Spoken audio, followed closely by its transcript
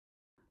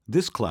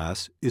This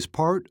class is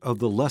part of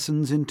the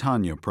Lessons in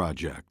Tanya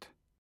project.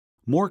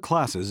 More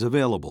classes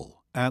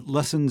available at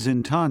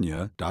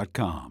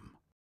lessonsintanya.com.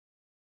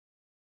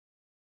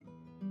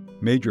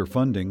 Major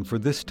funding for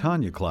this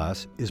Tanya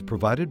class is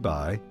provided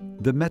by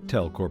the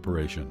Mettel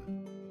Corporation.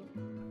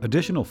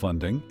 Additional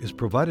funding is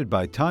provided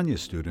by Tanya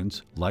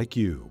students like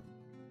you.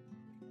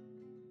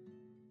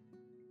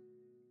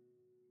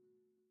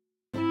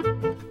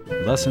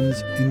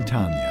 Lessons in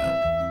Tanya.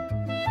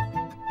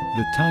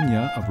 The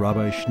Tanya of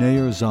Rabbi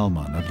Schneur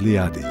Zalman of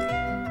Liadi,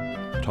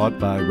 taught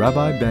by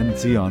Rabbi Ben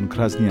Zion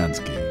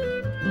Krasniansky.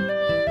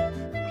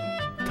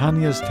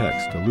 Tanya's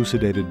text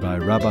elucidated by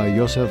Rabbi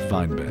Yosef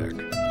Weinberg.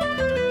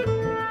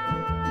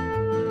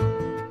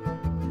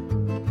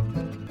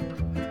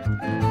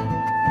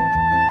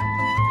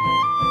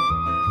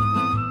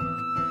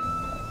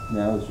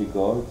 Now, as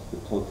regards the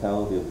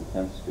totality of the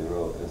 10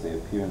 sefirot as they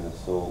appear in the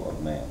soul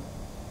of man,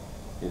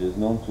 it is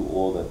known to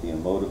all that the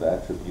emotive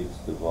attributes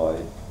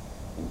divide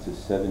into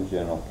 7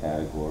 general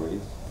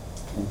categories,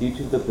 and each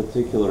of the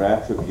particular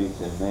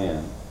attributes in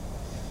man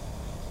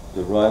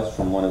derives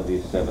from one of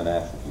these 7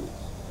 attributes.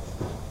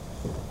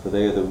 For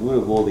they are the root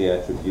of all the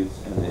attributes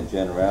in their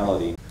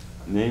generality,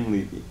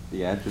 namely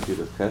the attribute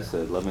of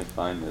chesed, loving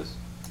kindness,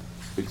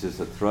 which is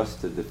a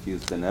thrust to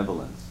diffuse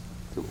benevolence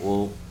to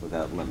all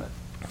without limit.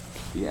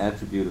 The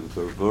attribute of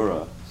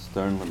gevura,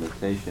 stern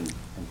limitation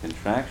and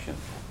contraction,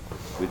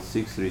 which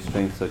seeks to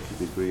restrain such a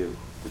degree of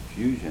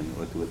diffusion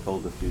or to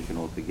withhold diffusion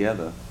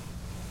altogether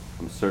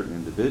from certain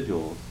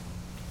individuals,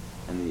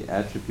 and the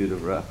attribute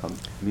of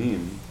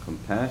rachamim,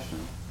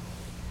 compassion,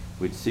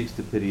 which seeks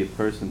to pity a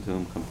person to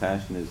whom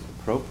compassion is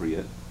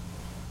appropriate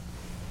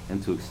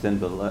and to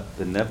extend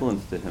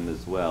benevolence to him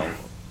as well,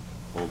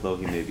 although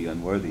he may be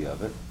unworthy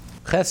of it.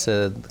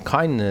 Chesed,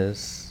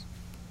 kindness.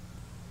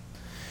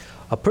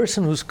 A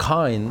person who's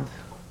kind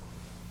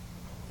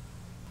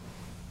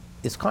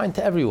is kind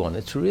to everyone.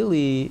 It's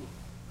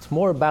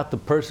more about the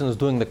person who's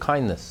doing the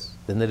kindness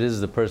than it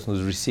is the person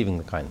who's receiving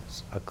the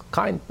kindness. A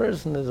kind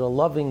person is a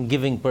loving,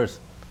 giving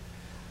person.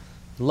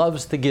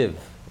 Loves to give,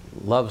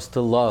 loves to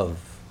love.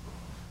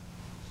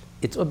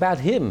 It's about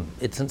him.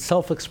 It's a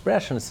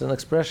self-expression. It's an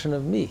expression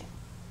of me.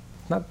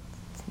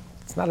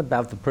 It's not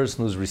about the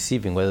person who's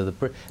receiving,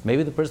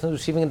 maybe the person who's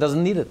receiving it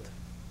doesn't need it.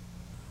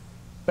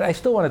 But I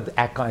still want to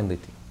act kindly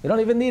to you. You don't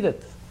even need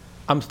it.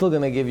 I'm still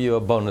going to give you a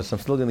bonus. I'm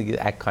still going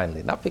to act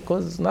kindly. Not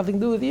because it's nothing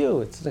to do with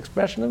you. It's an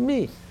expression of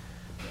me.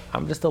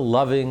 I'm just a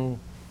loving,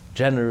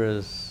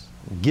 generous,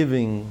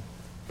 giving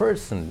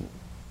person.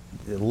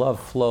 The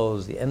love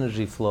flows, the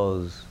energy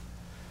flows.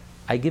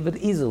 I give it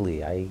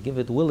easily. I give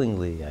it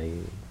willingly.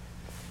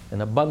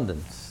 In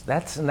abundance.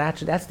 That's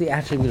the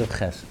attribute of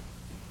chesed.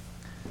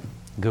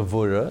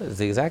 Gevura is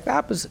the exact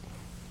opposite.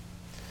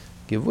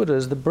 Gevura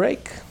is the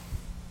break.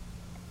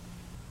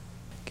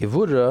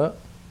 Gevura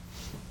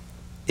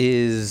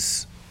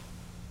is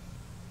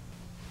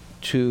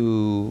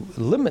to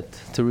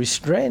limit, to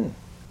restrain,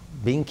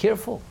 being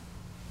careful.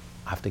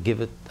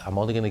 I'm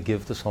only going to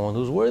give to someone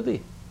who's worthy.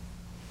 I'm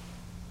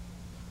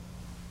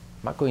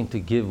not going to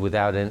give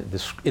without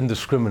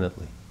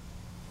indiscriminately.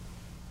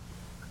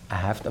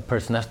 A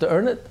person has to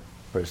earn it.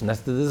 A person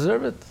has to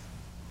deserve it.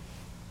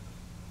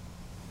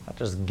 Not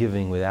just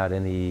giving without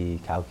any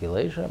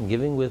calculation. I'm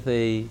giving if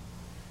the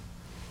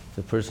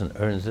person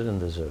earns it and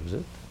deserves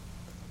it.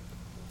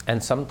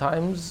 And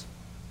sometimes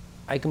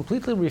I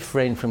completely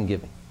refrain from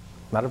giving.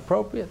 Not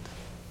appropriate.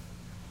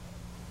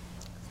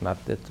 It's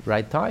not the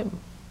right time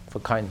for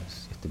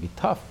kindness. You have to be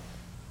tough.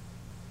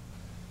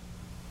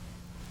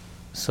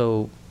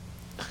 So,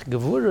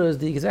 gevura is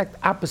the exact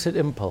opposite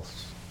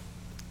impulse.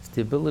 It's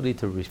the ability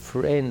to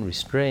refrain,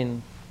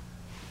 restrain.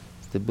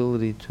 It's the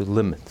ability to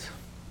limit.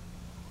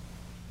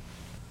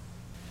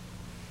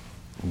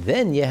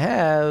 Then you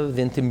have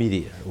the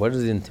intermediary. What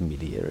is the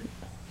intermediary?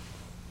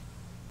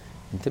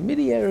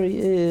 Intermediary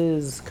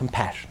is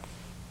compassion.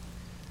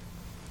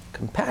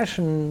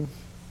 Compassion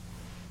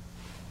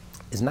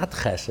is not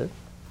chesed.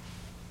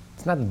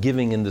 It's not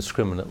giving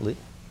indiscriminately.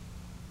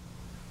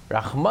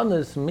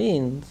 Rachmanis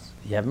means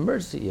you have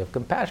mercy, you have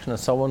compassion on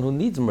someone who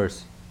needs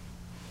mercy.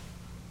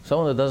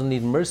 Someone who doesn't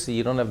need mercy,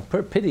 you don't have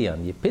pity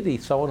on. You pity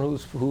someone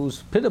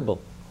who's pitiable.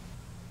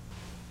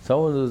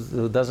 Someone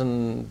who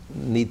doesn't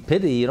need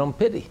pity, you don't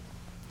pity.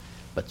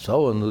 But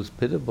someone who's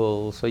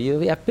pitiable, so you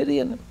have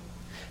pity on him.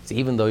 So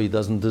even though he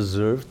doesn't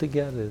deserve to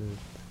get it,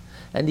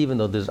 and even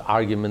though there's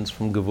arguments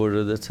from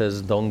Gevura that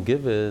says don't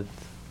give it,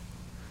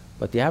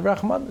 but you have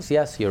Rachmanis,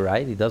 yes, you're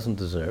right, he doesn't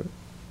deserve.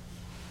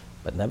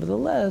 But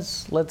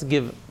nevertheless, let's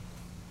give.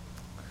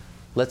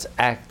 Let's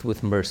act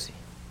with mercy.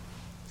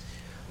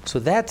 So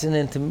that's an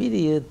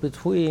intermediate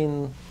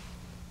between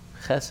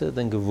chesed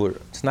and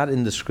gevura. It's not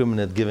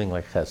indiscriminate giving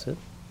like chesed,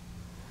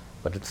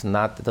 but it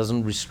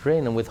doesn't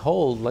restrain and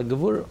withhold like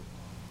gevura.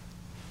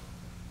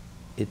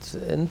 It's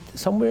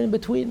somewhere in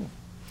between,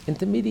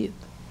 intermediate.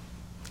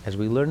 As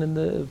we learned in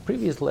the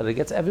previous letter, it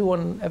gets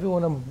everyone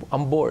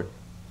on board.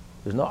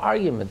 There's no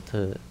argument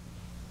to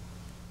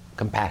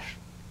compassion.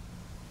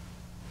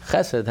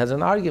 Chesed has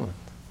an argument.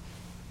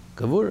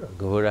 Gevura.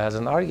 Gevura has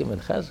an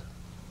argument, chesed.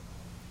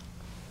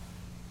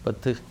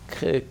 But to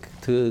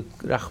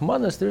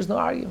Rachmanis, there's no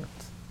argument.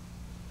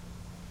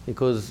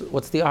 Because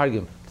what's the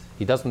argument?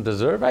 He doesn't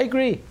deserve? I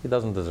agree, he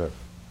doesn't deserve.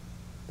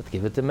 But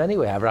give it to him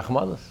anyway. Have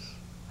Rachmanis.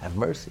 Have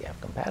mercy, have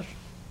compassion.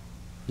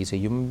 He's a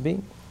human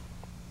being.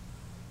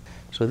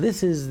 So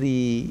this is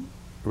the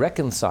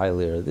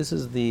reconciler, this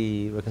is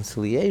the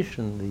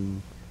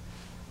reconciliation,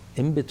 the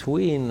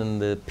in-between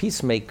and the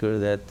peacemaker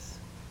that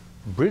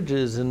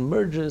bridges and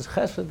merges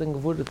chesed and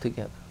gevura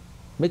together.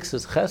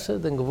 Mixes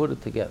chesed and gevura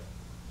together.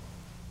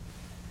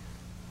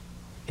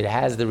 It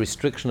has the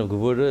restriction of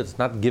gevura, it's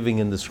not giving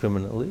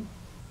indiscriminately,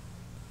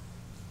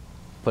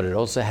 but it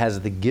also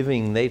has the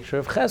giving nature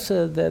of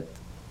chesed that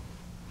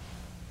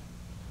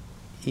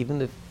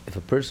even if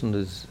a person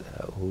is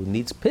who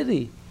needs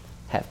pity,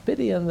 have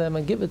pity on them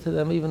and give it to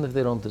them even if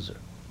they don't deserve.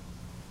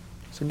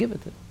 So give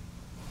it to them.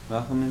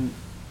 Rachamim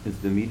is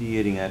the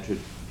mediating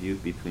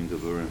attribute between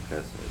gevura and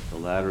chesed, the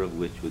latter of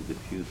which would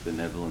diffuse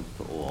benevolence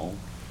to all,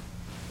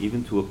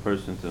 even to a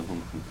person to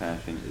whom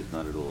compassion is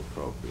not at all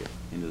appropriate,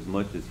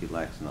 inasmuch as he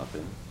lacks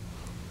nothing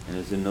and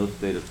is in no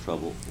state of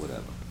trouble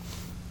whatever.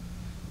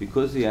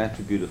 Because the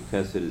attribute of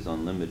chesed is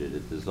unlimited,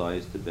 it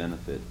desires to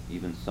benefit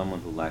even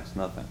someone who lacks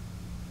nothing.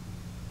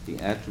 The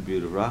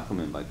attribute of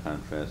rachamim, by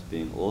contrast,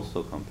 being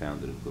also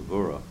compounded of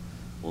gevura,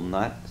 will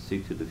not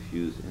seek to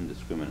diffuse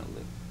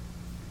indiscriminately.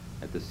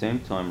 At the same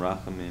time,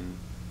 rachamim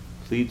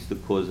pleads the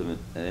cause of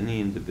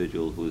any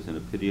individual who is in a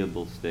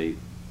pitiable state,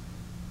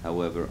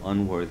 however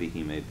unworthy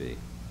he may be.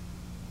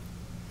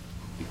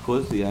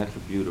 Because the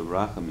attribute of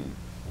rachamim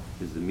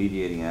is the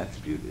mediating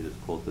attribute, it is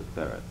called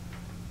teferet,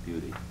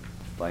 beauty,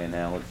 by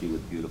analogy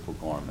with beautiful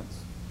garments,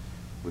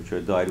 which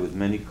are dyed with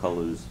many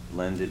colors,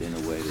 blended in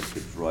a way that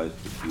gives rise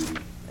to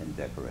beauty and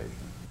decoration.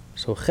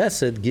 So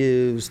chesed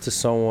gives to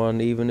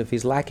someone even if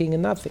he's lacking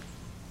in nothing.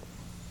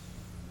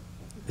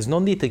 There's no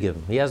need to give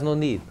him. He has no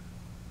need.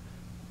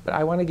 But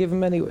I want to give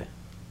him anyway.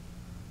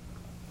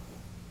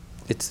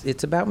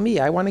 It's about me.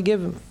 I want to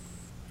give him.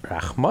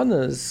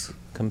 Rachmanas,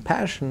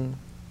 compassion,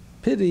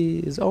 pity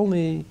is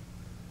only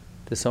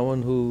to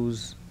someone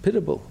who's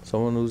pitiable,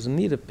 someone who's in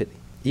need of pity.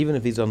 Even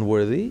if he's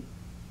unworthy,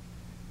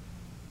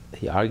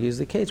 he argues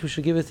the case, we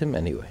should give it to him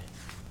anyway.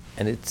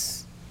 And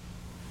it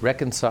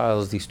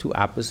reconciles these two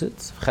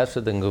opposites,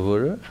 chesed and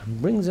gevura,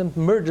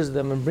 merges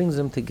them and brings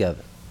them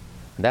together.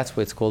 And that's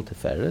why it's called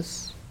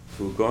teferes.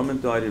 To a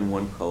garment dyed in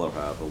one color,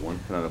 however, one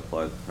cannot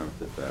apply the term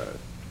teferet,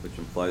 which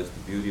implies the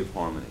beauty of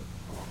harmony.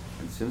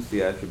 And since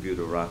the attribute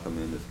of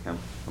rachamim is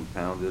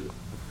compounded of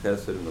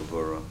chesed and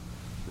gevura,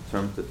 the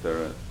term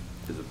teferet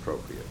is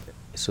appropriate.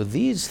 So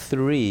these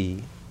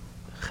three,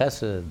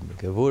 chesed,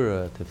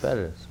 gevura,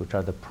 teferes, which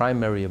are the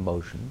primary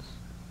emotions,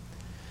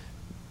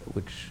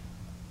 which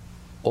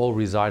all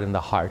reside in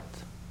the heart,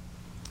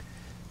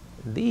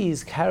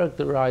 these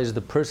characterize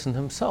the person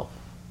himself.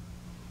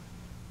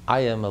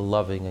 I am a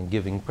loving and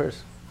giving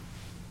person.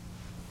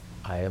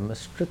 I am a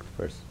strict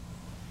person.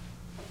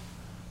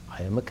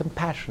 I am a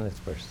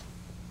compassionate person.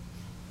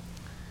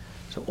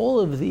 So all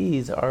of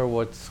these are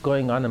what's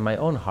going on in my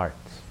own heart.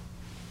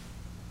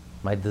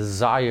 My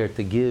desire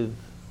to give,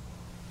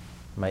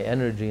 my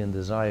energy and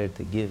desire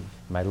to give,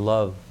 my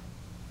love,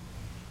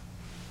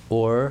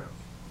 or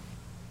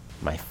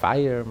my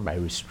fire, my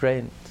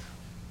restraint,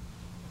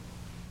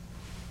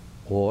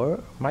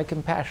 or my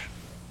compassion.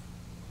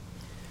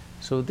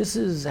 So this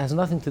has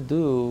nothing to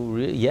do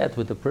yet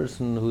with the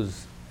person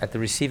who's at the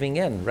receiving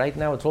end. Right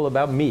now it's all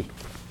about me.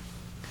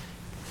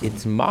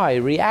 It's my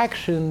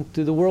reaction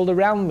to the world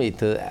around me,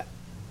 to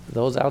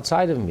those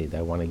outside of me that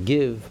I want to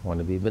give, I want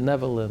to be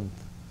benevolent,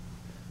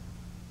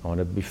 I want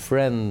to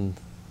befriend,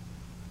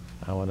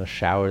 I want to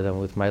shower them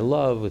with my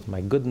love, with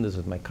my goodness,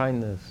 with my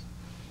kindness.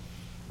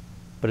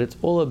 But it's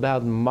all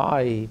about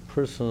my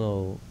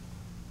personal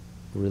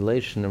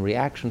relation and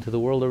reaction to the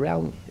world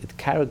around me. It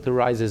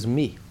characterizes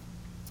me.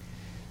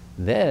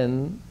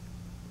 Then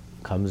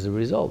comes the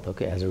result.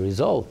 Okay, as a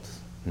result,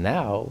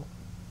 now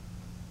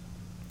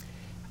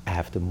I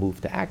have to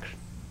move to action.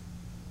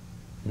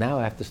 Now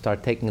I have to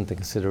start taking into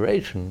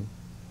consideration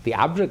the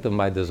object of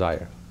my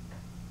desire.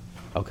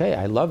 Okay,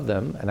 I love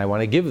them and I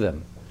want to give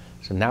them.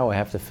 So now I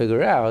have to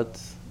figure out,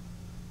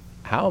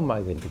 how am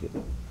I going to give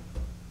them?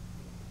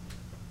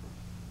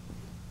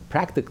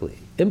 Practically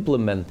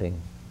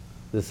implementing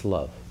this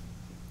love,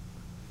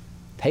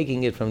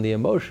 taking it from the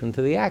emotion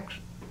to the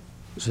action.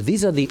 So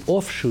these are the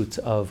offshoots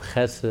of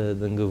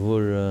chesed and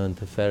gevura and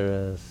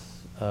teferes,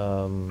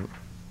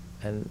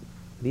 and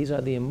these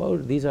are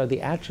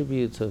the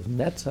attributes of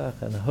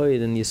netzach and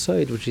hoid and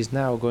yesod, which he's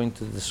now going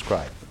to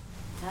describe.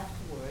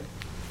 Afterward,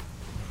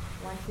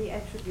 once the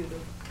attribute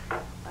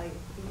of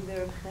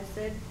either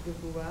chesed,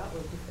 gevura,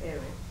 or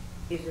teferet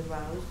is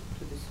aroused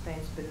to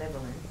dispense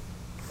benevolence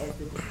as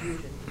the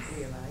diffusion is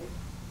realized,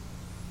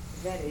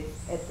 that is,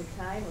 at the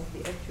time of the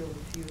actual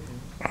diffusion,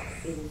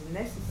 it is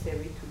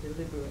necessary to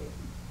deliberate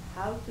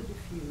how to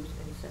diffuse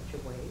in such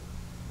a way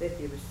that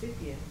the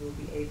recipient will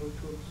be able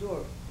to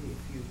absorb the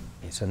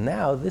effusion. So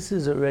now this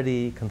is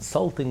already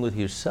consulting with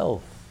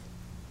yourself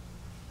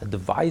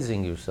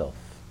devising yourself.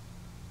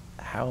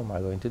 How am I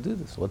going to do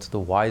this? What's the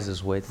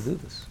wisest way to do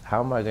this?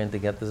 How am I going to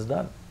get this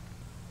done?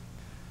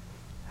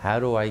 How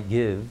do I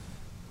give,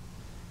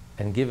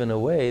 and give in a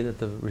way that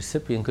the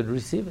recipient could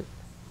receive it?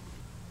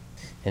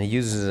 And he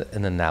uses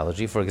an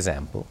analogy, for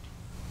example.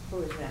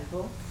 For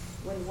example,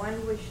 when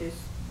one wishes,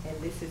 and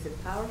this is a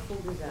powerful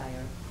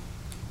desire,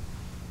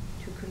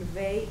 to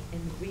convey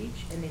and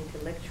reach an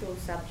intellectual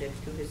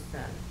subject to his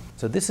son.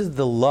 So this is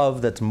the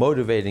love that's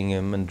motivating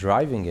him and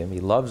driving him. He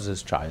loves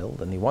his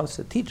child, and he wants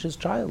to teach his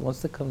child,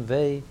 wants to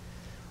convey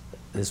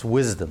this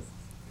wisdom.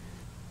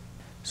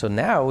 So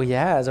now he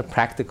has a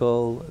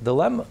practical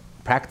dilemma,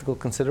 practical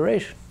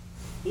consideration.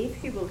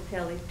 If he will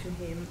tell it to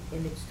him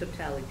in its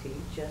totality,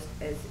 just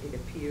as it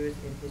appears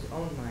in his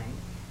own mind,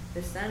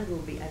 the son will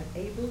be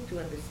unable to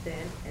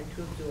understand and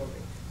to absorb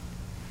it.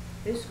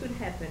 This could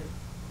happen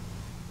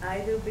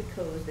either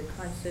because the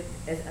concept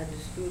as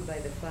understood by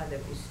the father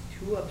is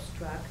too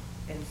abstract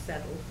and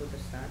subtle for the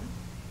son,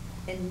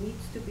 and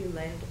needs to be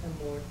lent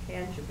a more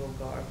tangible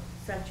garb,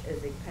 such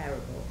as a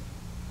parable,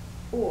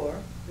 or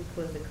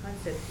because the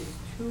concept is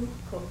too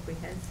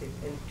comprehensive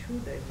and too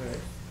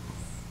diverse,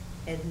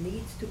 and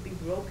needs to be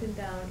broken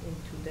down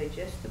into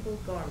digestible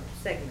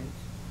segments,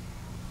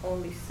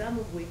 only some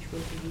of which will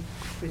be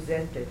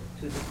presented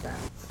to the son.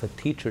 If a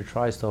teacher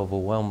tries to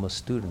overwhelm a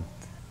student,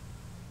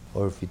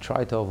 or if you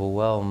try to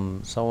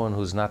overwhelm someone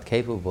who's not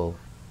capable,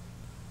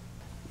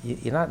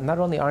 you're not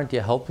only aren't you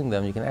helping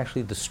them, you can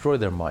actually destroy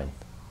their mind.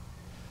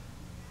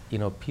 You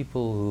know,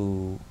 people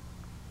who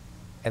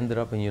ended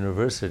up in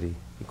university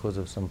because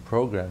of some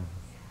program,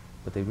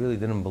 but they really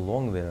didn't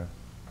belong there.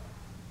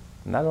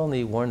 Not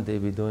only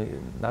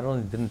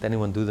didn't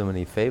anyone do them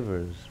any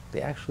favors,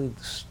 they actually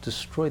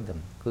destroyed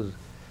them. Because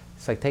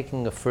it's like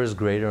taking a first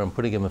grader and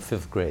putting him in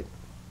fifth grade.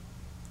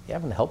 You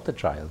haven't helped the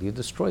child, you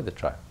destroyed the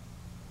child.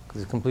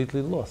 Because he's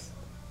completely lost.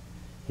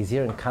 He's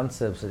hearing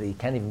concepts that he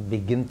can't even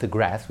begin to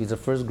grasp. He's a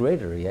first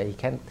grader. Yeah? You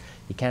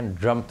can't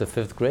jump to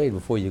fifth grade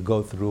before you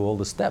go through all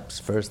the steps,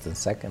 first and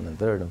second and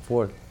third and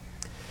fourth.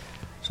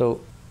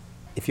 So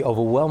if you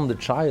overwhelm the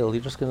child,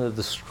 you're just going to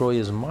destroy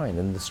his mind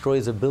and destroy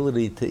his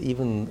ability to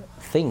even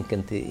think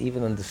and to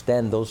even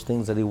understand those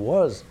things that he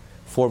was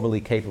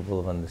formerly capable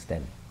of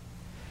understanding.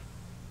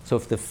 So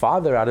if the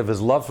father, out of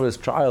his love for his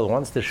child,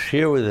 wants to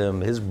share with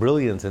him his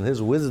brilliance and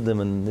his wisdom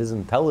and his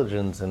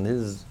intelligence and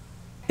his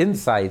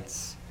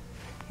insights,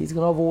 he's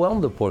going to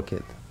overwhelm the poor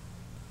kid.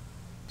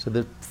 So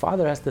the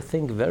father has to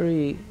think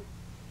very,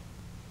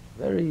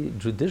 very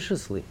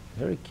judiciously,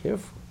 very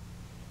carefully.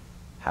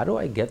 How do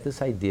I get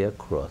this idea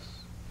across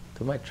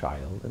to my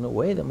child in a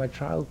way that my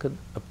child could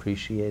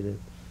appreciate it,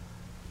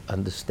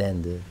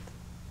 understand it,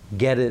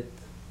 get it,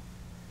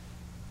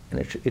 and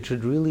it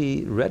should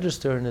really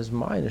register in his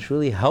mind. It should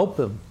really help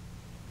him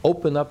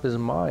open up his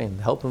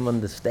mind, help him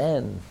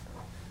understand,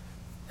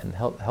 and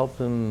help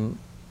him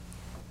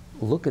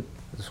look at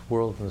this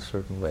world in a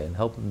certain way, and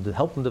help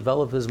him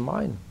develop his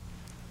mind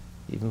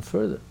even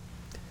further.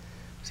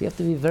 So you have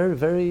to be very,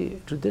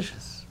 very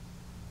judicious.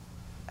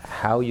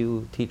 How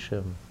you teach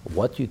him,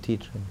 what you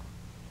teach him.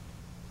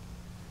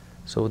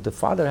 So what the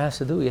father has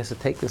to do, he has to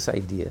take this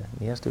idea,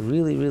 he has to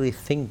really, really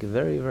think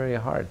very, very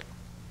hard.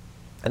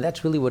 And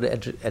that's really what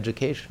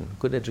education,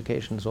 good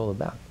education is all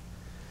about.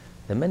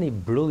 There are many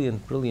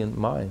brilliant, brilliant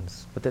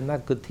minds, but they're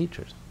not good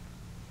teachers.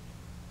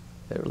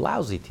 They're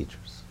lousy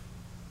teachers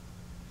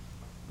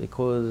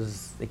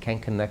because they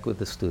can't connect with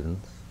the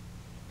students.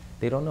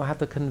 They don't know how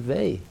to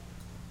convey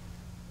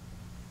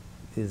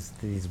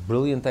these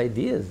brilliant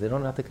ideas. They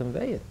don't know how to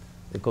convey it.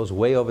 It goes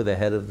way over the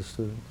head of the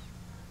students,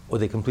 or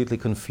they completely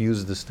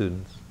confuse the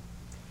students.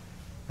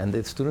 And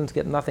the students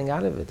get nothing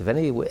out of it. If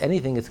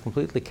anything, it's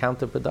completely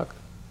counterproductive.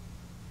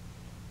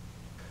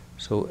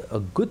 So a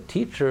good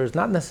teacher is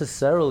not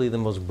necessarily the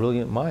most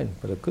brilliant mind,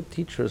 but a good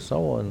teacher is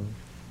someone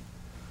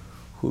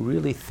who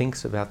really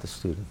thinks about the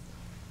student,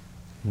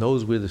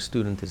 knows where the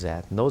student is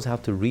at, knows how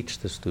to reach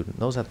the student,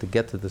 knows how to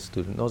get to the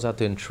student, knows how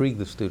to intrigue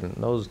the student,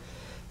 knows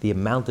the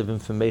amount of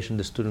information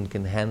the student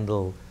can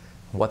handle,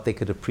 what they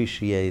could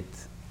appreciate,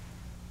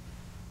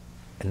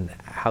 and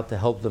how to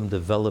help them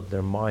develop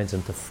their minds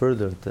and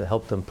to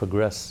help them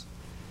progress.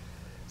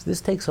 So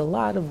this takes a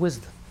lot of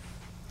wisdom.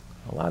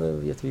 You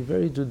have to be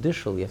very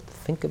judicial, you have to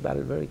think about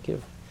it very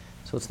carefully.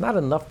 So it's not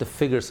enough to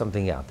figure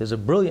something out. There's a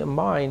brilliant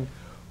mind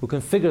who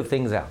can figure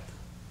things out.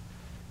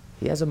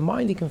 He has a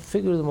mind, he can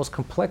figure the most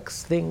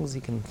complex things,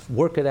 he can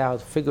work it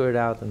out, figure it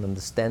out, and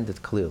understand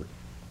it clearly.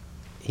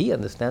 He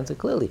understands it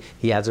clearly.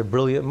 He has a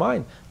brilliant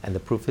mind, and the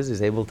proof is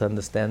he's able to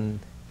understand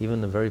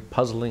even the very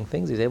puzzling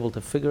things, he's able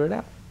to figure it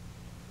out.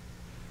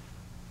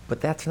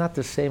 But that's not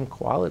the same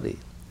quality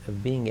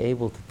of being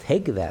able to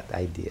take that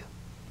idea,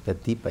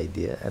 that deep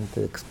idea, and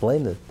to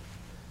explain it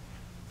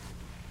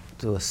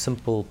to a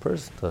simple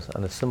person,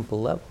 on a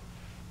simple level.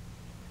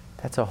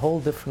 That's a whole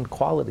different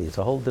quality, it's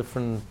a whole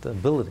different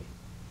ability.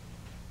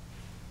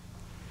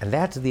 And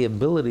that's the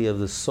ability of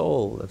the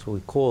soul, that's what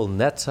we call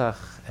Netzach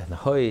and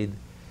Hoid.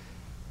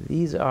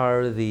 These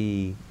are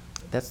the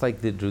That's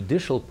like the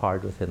judicial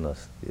part within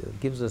us. It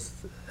gives us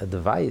a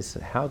device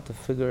how to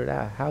figure it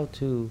out, how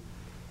to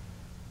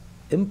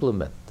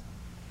implement.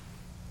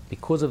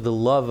 Because of the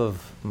love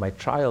of my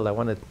child, I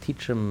want to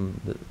teach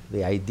him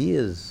the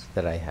ideas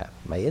that I have,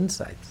 my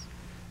insights.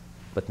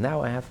 But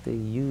now I have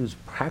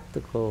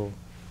to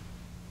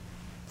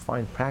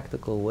find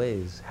practical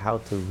ways how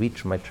to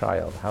reach my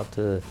child, how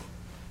to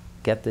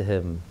get to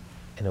him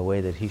in a way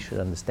that he should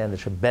understand, that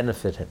should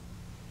benefit him.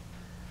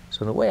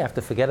 So in a way I have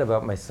to forget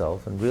about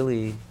myself and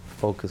really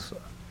focus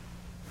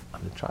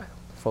on the child.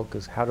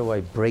 Focus, how do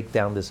I break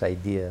down this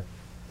idea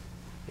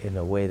in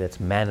a way that's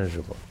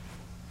manageable?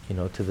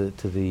 To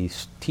the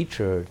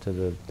teacher, to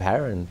the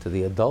parent, to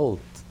the adult,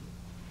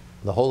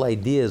 the whole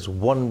idea is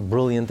one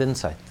brilliant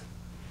insight.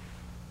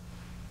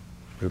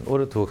 But in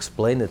order to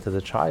explain it to the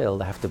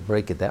child, I have to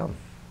break it down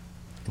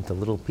into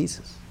little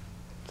pieces.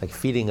 It's like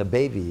feeding a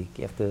baby.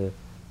 You have to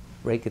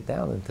break it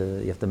down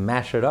you have to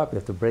mash it up, you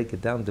have to break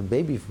it down to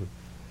baby food.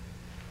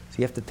 So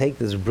you have to take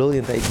this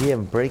brilliant idea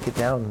and break it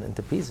down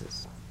into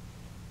pieces.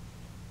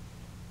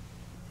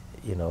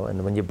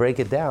 And when you break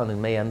it down, it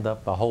may end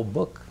up a whole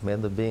book, it may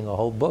end up being a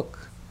whole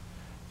book.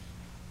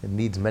 It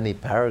needs many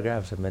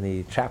paragraphs and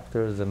many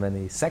chapters and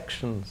many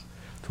sections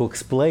to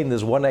explain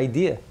this one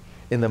idea.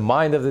 In the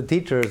mind of the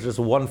teacher, it's just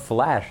one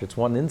flash, it's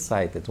one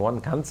insight, it's one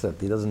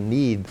concept. He doesn't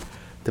need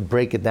to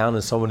break it down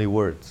in so many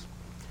words.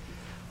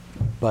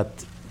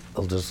 But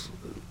it'll just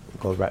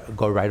go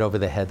right over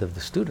the head of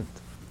the student.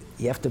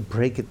 You have to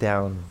break it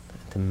down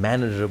into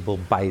manageable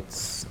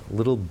bites,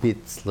 little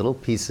bits, little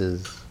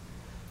pieces.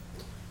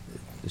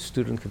 The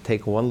student can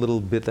take one little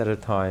bit at a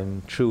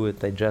time, chew it,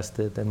 digest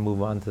it, and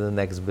move on to the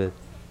next bit.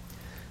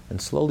 And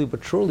slowly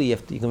but surely you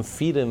can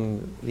feed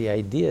him the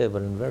idea,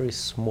 but in very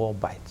small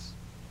bites.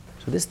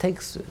 So this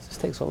takes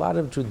a lot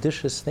of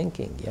judicious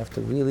thinking. You have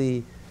to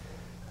really,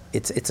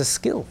 it's a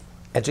skill.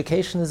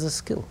 Education is a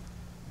skill.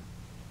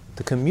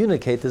 To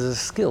communicate is a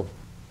skill.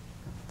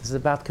 This is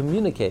about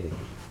communicating.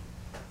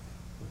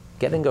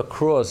 Getting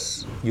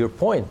across your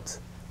point,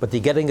 but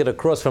you're getting it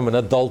across from an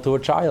adult to a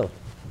child.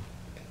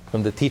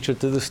 From the teacher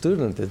to the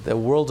student, they're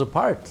worlds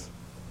apart.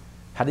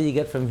 How do you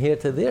get from here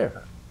to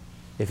there?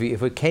 If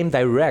it came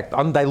direct,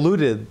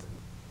 undiluted,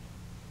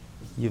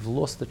 you've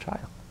lost the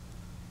child.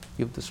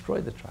 You've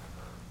destroyed the child.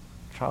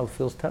 The child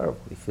feels terrible.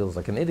 He feels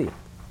like an idiot.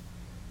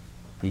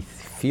 He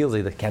feels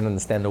he can't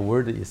understand a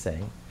word that you're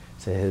saying.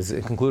 So his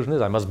conclusion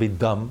is, I must be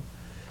dumb.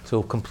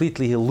 So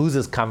completely he'll lose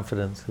his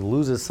confidence, he'll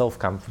lose his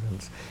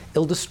self-confidence.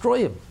 It'll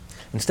destroy him.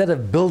 Instead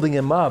of building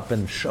him up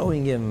and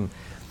showing him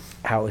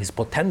how his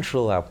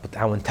potential,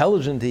 how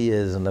intelligent he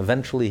is, and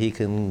eventually he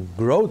can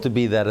grow to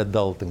be that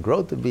adult and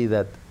grow to be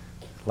that,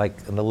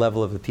 like on the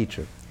level of a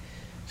teacher.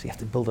 So you have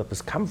to build up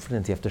his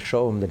confidence, you have to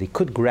show him that he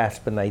could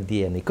grasp an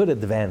idea and he could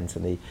advance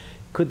and he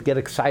could get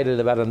excited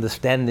about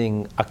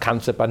understanding a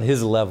concept on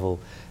his level,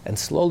 and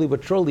slowly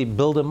but surely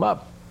build him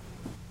up.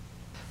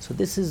 So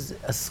this is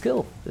a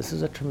skill, this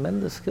is a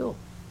tremendous skill.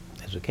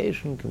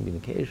 Education,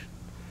 communication,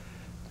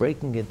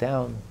 breaking it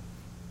down.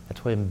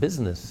 That's why in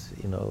business,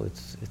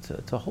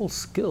 it's a whole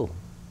skill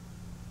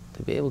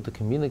to be able to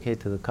communicate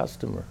to the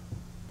customer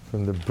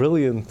from the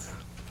brilliant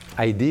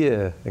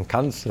idea and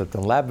concept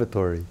and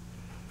laboratory,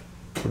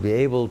 to be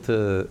able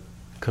to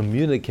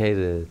communicate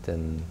it,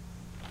 and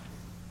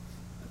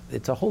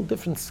it's a whole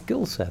different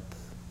skill set.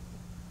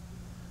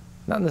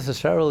 Not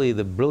necessarily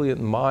the brilliant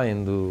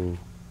mind who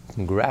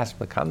can grasp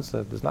a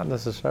concept is not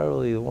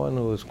necessarily the one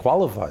who is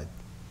qualified,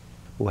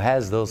 who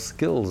has those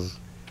skills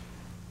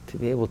to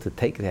be able to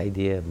take the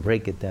idea and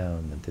break it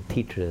down and to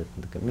teach it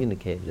and to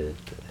communicate it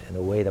in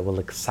a way that will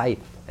excite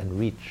and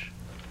reach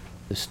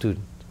the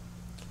student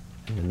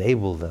and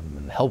enable them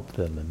and help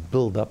them and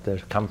build up their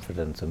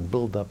confidence and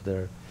build up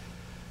their,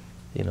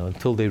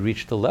 until they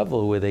reach the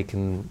level where they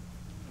can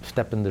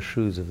step in the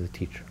shoes of the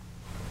teacher.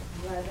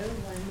 Rather,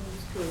 one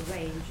needs to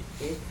arrange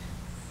it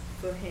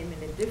for him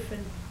in a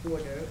different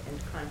order and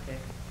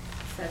context,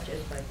 such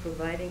as by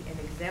providing an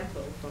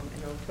example from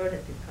an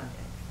alternative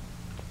context.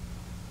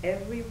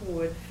 Every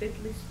word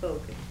fitly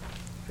spoken,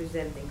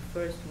 presenting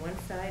first one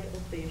side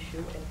of the issue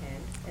at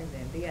hand and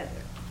then the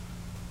other.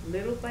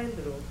 Little by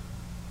little,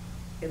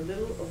 a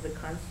little of the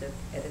concept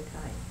at a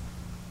time.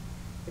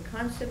 The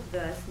concept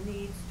thus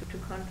needs to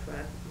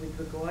contract with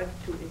regard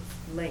to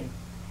its length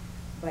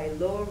by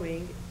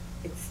lowering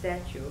its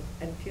stature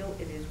until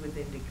it is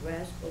within the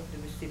grasp of the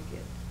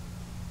recipient,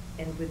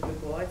 and with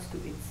regards to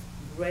its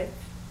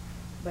breadth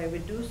by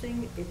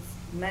reducing its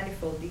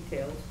manifold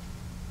details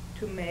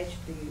to match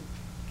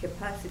the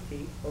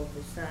capacity of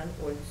the son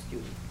or the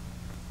student.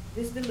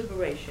 This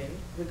deliberation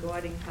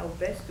regarding how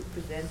best to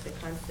present the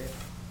concept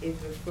is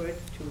referred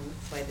to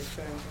by the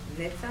term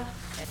netzach.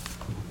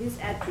 These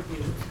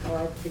attributes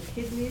are the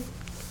kidneys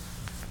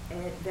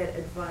that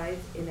advise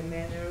in a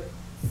manner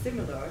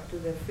similar to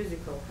their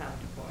physical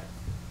counterparts.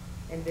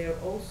 And they are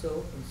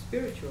also, in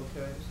spiritual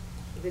terms,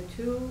 the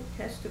two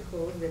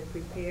testicles that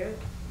prepare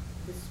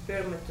the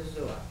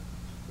spermatozoa.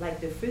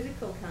 Like their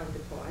physical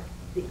counterpart,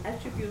 the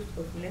attributes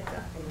of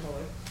netzach and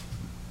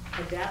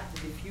hod adapt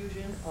the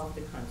diffusion of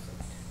the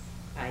concept.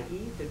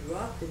 i.e. the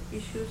drop that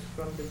issues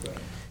from the brain.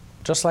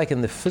 Just like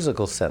in the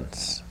physical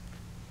sense,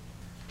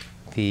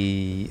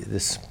 the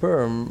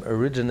sperm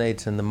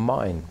originates in the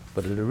mind,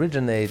 but it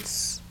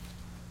originates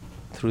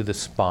through the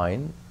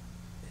spine,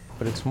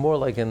 but it's more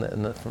like in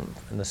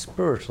a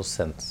spiritual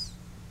sense,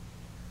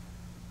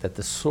 that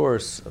the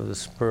source of the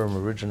sperm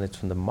originates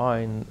from the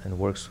mind and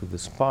works through the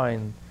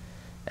spine,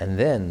 and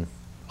then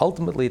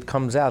ultimately it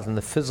comes out in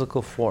the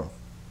physical form,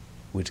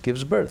 which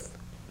gives birth.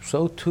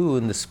 So too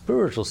in the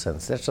spiritual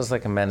sense, that's just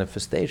like a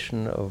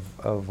manifestation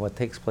of what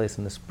takes place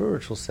in the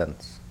spiritual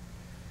sense.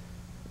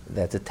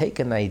 That to take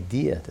an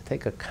idea, to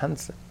take a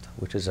concept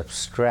which is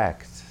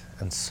abstract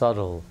and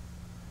subtle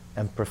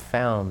and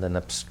profound and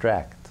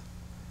abstract,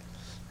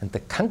 and to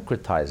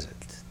concretize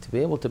it, to be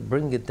able to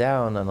bring it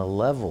down on a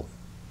level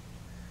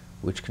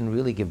which can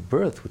really give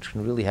birth, which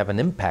can really have an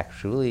impact,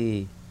 which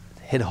really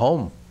hit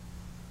home.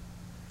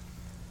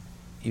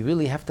 You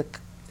really have to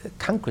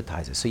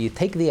concretize it. So you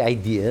take the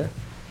idea,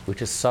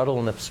 which is subtle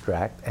and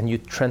abstract, and you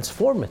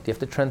transform it. You have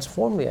to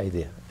transform the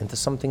idea into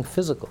something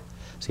physical.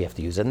 So you have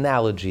to use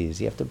analogies.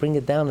 You have to bring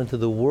it down into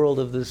the world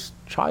of this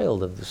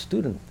child, of the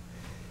student,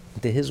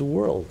 into his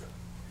world.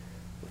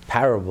 With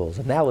parables,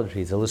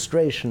 analogies,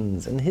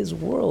 illustrations, in his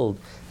world,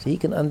 so he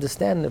can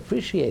understand and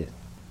appreciate it.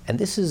 And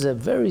this is a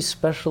very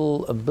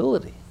special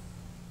ability.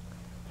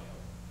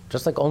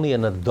 Just like only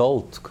an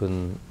adult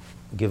can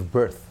give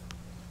birth.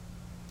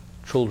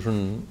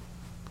 Children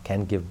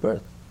can give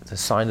birth. It's a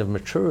sign of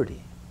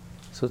maturity.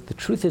 So the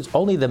truth is,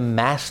 only the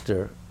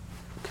master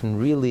can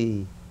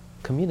really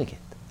communicate.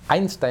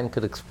 Einstein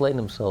could explain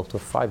himself to a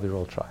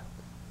 5-year-old child,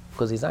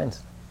 because he's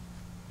Einstein.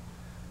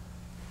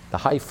 The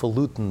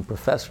highfalutin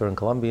professor in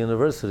Columbia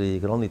University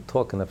can only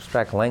talk in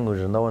abstract language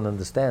and no one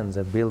understands,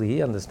 and barely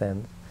he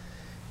understands.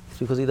 It's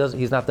because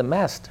he's not the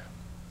master.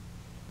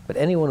 But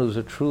anyone who's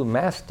a true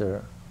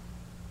master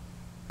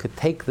could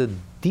take the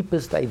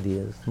deepest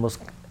ideas, the most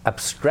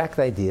abstract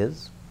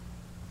ideas,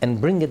 and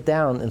bring it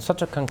down in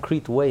such a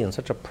concrete way, in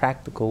such a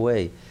practical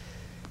way,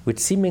 which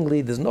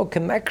seemingly there's no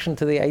connection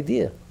to the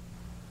idea,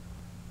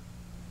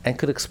 and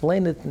could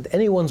explain it into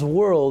anyone's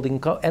world,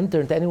 and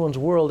enter into anyone's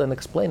world and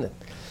explain it.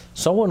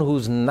 Someone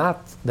who's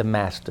not the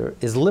master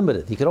is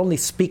limited. He can only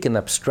speak in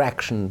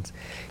abstractions.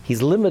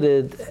 He's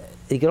limited.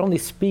 He can only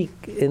speak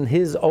in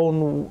his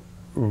own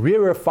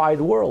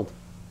rarefied world.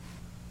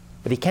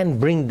 But he can't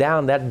bring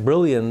down that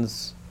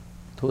brilliance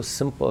to a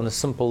simple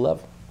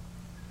level.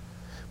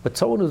 But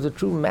someone who's a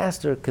true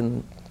master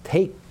can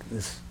take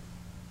this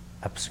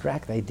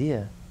abstract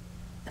idea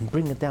and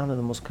bring it down in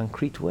the most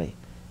concrete way,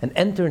 and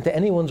enter into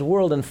anyone's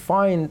world and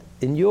find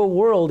in your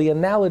world the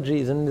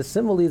analogies and the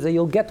similes that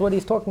you'll get what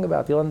he's talking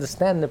about. You'll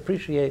understand and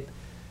appreciate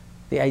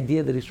the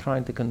idea that he's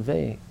trying to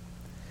convey.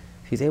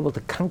 He's able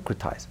to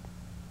concretize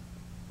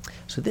it.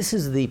 So this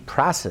is the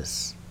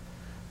process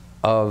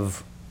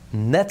of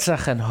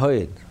Netzach and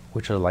Hoid,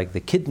 which are like the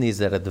kidneys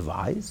that are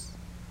devised.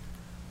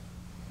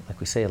 Like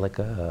we say,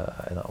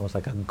 almost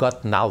like a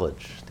gut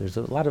knowledge. There's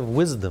a lot of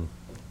wisdom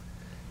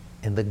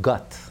in the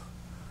gut.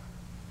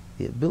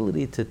 The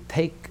ability to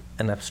take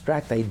an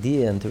abstract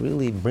idea and to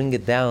really bring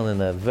it down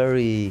in a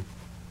very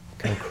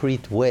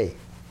concrete way.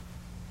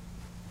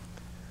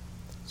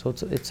 So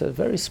it's a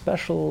very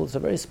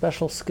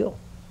special skill.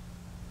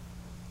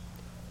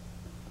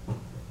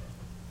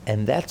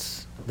 And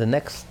that's the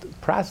next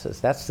process.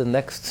 That's the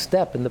next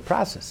step in the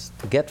process,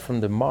 to get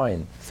from the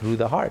mind through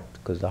the heart,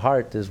 because the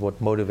heart is what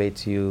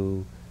motivates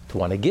you to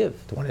want to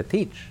give, to want to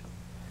teach.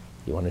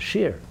 You want to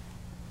share.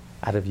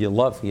 Out of your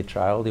love for your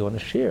child, you want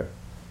to share.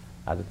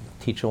 The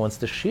teacher wants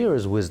to share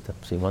his wisdom,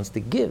 so he wants to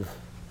give.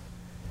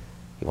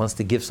 He wants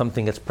to give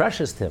something that's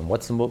precious to him.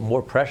 What's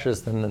more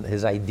precious than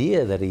his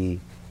idea that he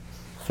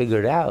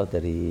figured out,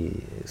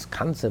 his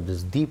concept,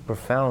 his deep,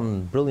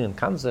 profound, brilliant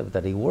concept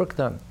that he worked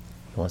on?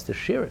 He wants to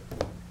share it.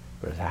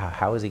 But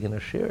how is he going to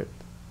share it?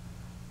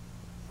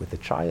 With the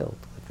child,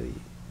 with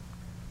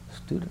the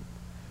student.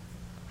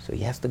 So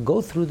he has to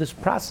go through this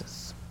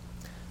process.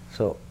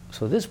 So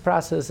this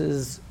process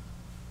is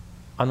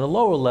on the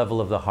lower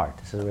level of the heart.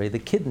 This is already the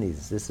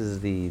kidneys. This is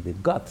the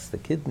guts, the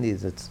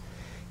kidneys.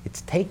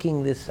 It's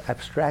taking this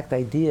abstract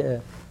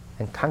idea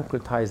and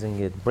concretizing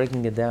it,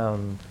 breaking it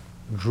down,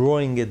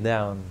 drawing it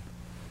down,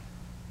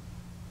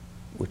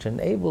 which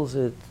enables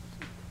it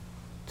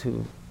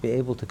to be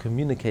able to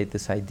communicate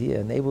this idea,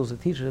 enables the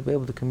teacher to be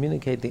able to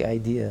communicate the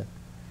idea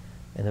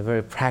in a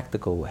very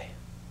practical way.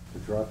 The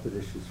drop that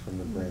issues from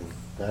the brain.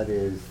 That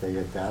is, they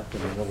adapt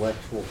an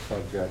intellectual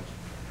subject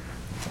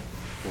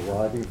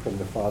deriving from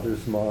the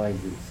father's mind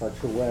in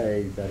such a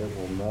way that it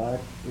will not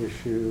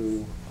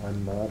issue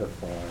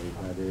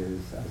unmodified, that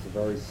is, as a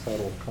very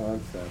subtle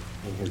concept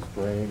in his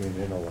brain and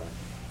intellect,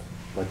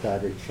 but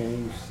that it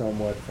changed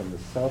somewhat from the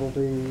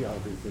subtlety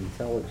of his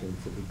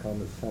intelligence to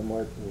become a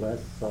somewhat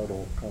less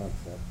subtle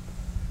concept,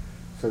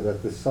 so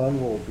that the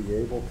son will be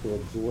able to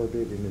absorb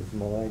it in his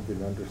mind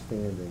and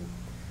understanding.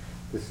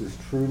 This is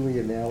truly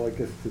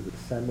analogous to the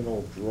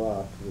seminal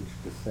drop which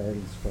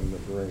descends from the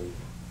brain.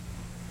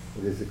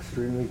 It is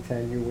extremely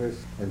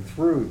tenuous, and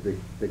through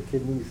the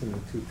kidneys and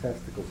the two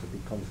testicles, it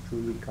becomes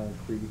truly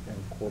concrete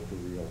and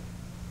corporeal.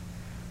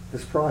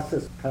 This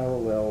process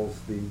parallels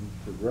the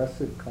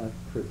progressive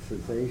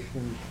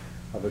concretization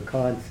of a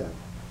concept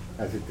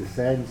as it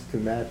descends to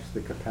match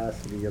the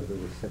capacity of the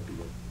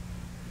recipient.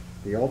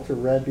 The Alter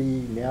Rebbe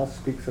now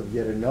speaks of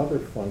yet another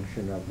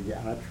function of the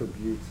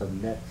attributes of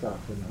Netzach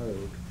and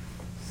Hod,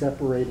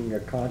 separating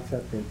a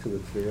concept into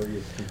its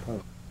various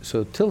components.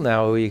 So till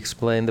now we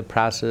explained the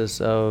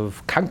process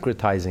of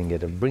concretizing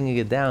it, of bringing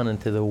it down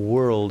into the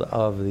world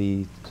of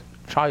the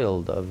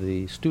child, of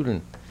the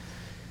student.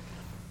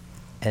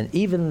 And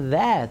even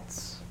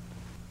that's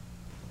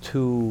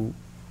too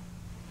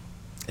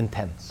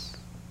intense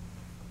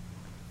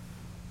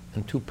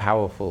and too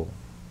powerful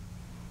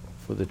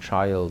for the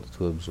child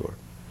to absorb.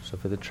 So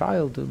for the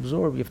child to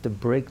absorb, you have to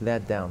break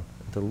that down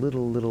into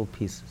little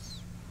pieces,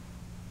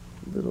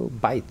 little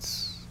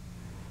bites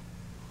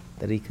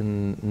that he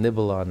can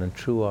nibble on and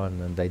chew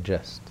on and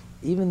digest.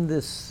 Even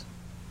this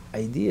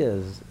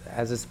idea,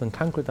 as it's been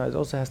concretized,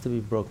 also has to be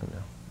broken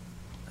down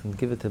and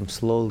give it to him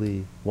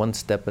slowly, one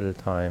step at a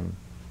time.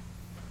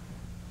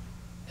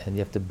 And you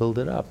have to build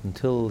it up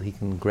until he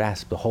can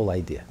grasp the whole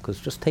idea, because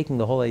just taking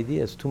the whole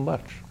idea is too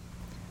much.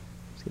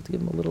 So you have to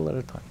give him a little at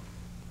a time.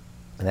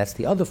 And that's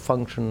the other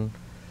function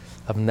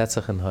of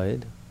Netzach and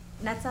Hod.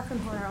 Netzach and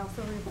Hod are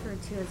also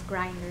referred to as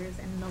grinders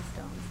and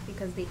millstones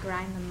because they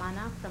grind the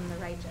manna from the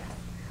righteous,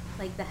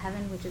 like the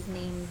heaven which is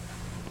named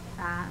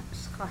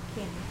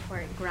Shchakim,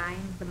 where it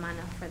grinds the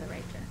manna for the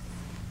righteous.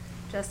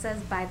 Just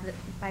as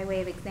by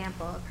way of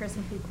example, a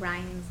person who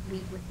grinds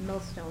wheat with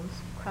millstones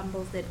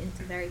crumbles it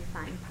into very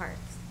fine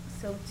parts.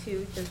 So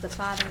too does the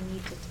father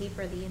need to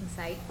taper the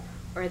insight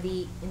or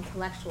the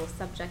intellectual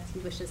subject he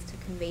wishes to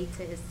convey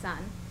to his son,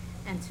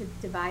 and to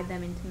divide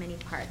them into many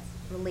parts,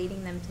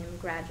 relating them to him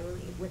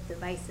gradually with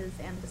devices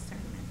and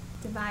discernment.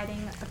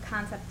 Dividing a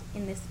concept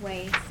in this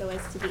way so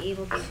as to be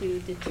able to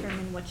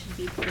determine what should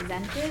be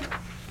presented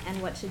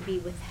and what should be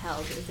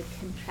withheld is a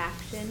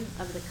contraction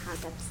of the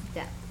concept's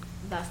depth.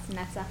 Thus,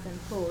 Netzach and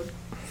Hod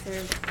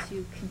serve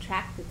to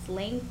contract its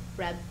length,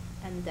 breadth,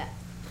 and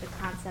depth, the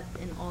concept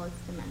in all its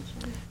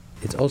dimensions.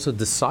 It's also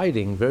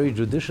deciding very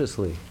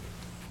judiciously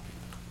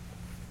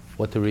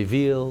what to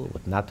reveal,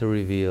 what not to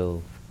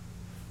reveal,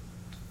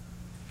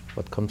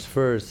 what comes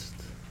first,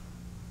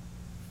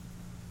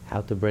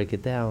 how to break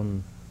it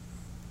down,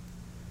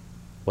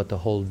 what to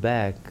hold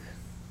back,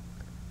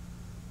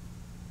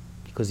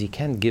 because you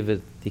can't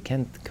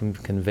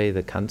convey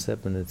the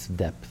concept in its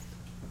depth,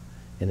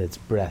 in its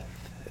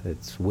breadth, in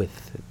its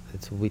width.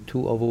 It's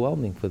too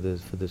overwhelming for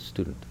the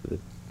student, for the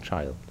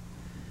child.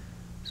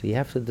 So you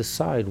have to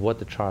decide what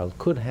the child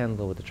could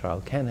handle, what the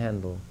child can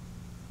handle.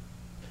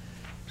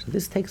 So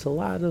this takes a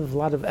lot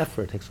of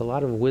effort, takes a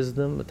lot of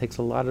wisdom, it takes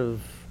a lot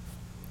of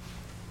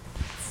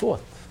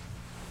thought.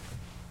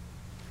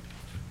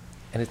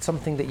 And it's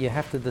something that you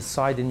have to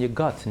decide in your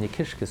gut, in your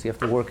kishkas. You have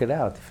to work it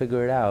out,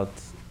 figure it out.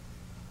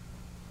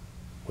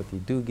 What you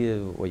do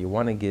give, what you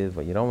want to give,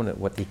 what you don't want to,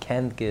 what you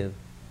can't give,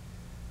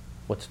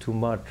 what's too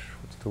much,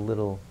 what's too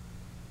little.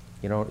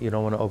 You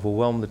don't want to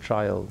overwhelm the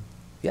child.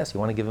 Yes, you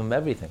want to give him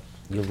everything.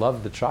 You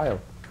love the child,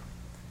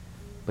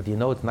 but you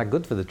know it's not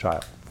good for the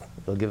child.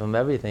 You'll give him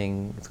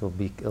everything,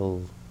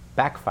 it'll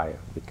backfire,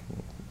 be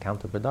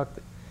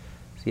counterproductive.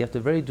 So you have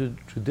to very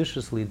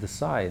judiciously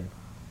decide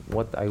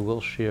what I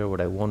will share, what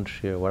I won't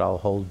share, what I'll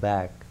hold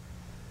back,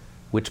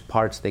 which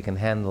parts they can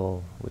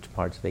handle, which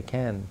parts they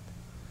can't,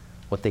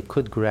 what they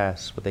could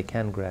grasp, what they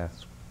can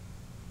grasp.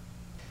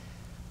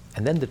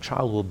 And then the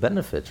child will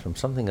benefit from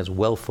something that's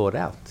well thought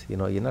out. You're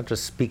not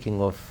just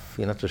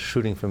you're not just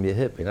shooting from your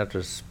hip, you're not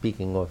just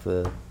speaking off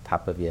the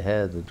top of your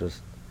head, or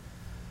just,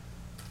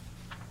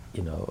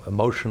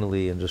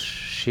 emotionally and just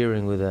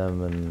sharing with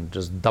them and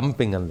just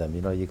dumping on them.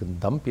 You can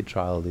dump your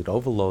child, you'd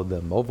overload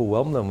them,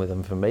 overwhelm them with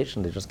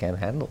information they just can't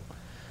handle.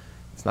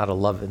 It's not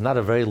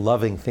a very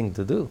loving thing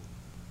to do.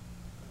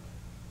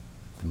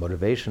 The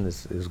motivation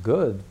is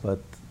good, but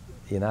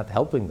you're not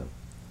helping them.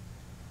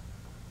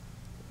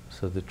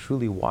 So the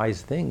truly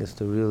wise thing is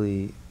to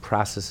really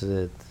process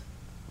it.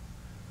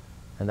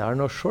 And there are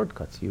no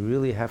shortcuts. You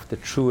really have to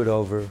chew it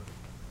over. You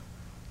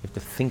have to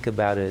think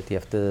about it. You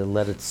have to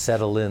let it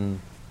settle in.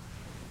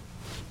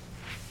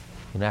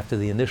 After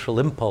the initial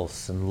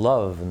impulse and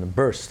love and the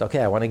burst, okay,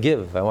 I want to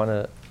give,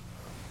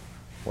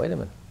 wait a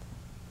minute.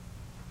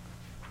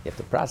 You have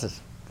to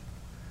process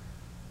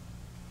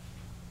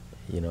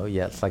it.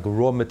 It's like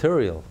raw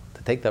material.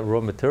 To take that raw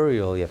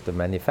material, you have to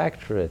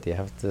manufacture it, you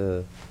have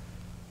to,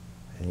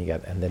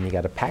 and then you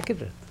got to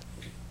package it.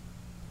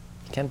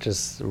 You can't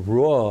just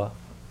what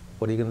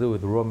are you going to do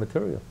with raw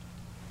material?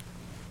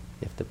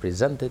 You have to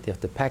present it, you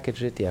have to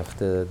package it, you have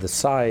to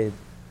decide.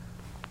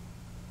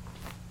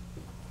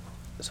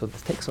 So it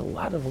takes a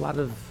lot of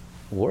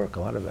work,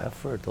 a lot of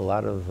effort,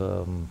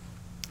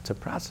 it's a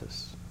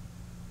process.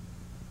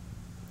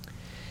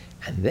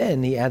 And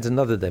then he adds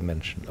another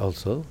dimension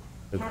also.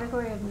 The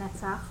category of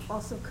Netzach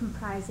also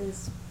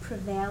comprises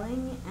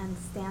prevailing and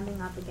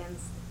standing up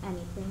against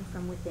anything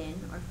from within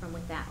or from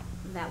without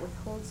that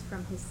withholds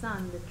from his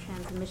son the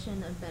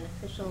transmission of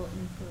beneficial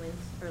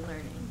influence or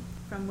learning.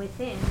 From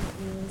within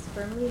means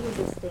firmly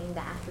resisting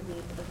the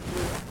attribute of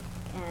Ruach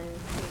and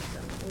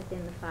wisdom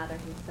within the father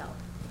himself,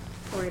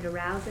 for it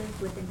arouses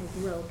within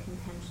his will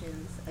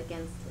contentions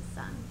against his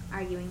son,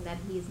 arguing that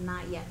he is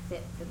not yet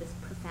fit for this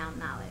profound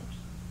knowledge.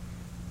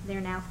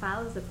 There now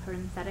follows a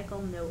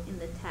parenthetical note in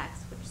the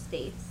text which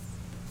states,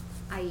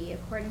 i.e.,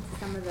 according to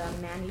some of the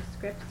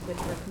manuscripts which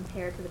were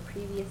compared to the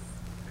previous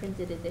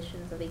printed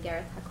editions of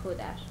Igerat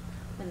HaKodesh,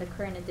 when the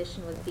current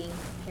edition was being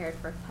prepared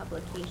for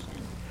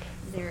publication,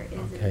 there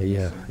is an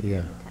addition in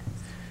the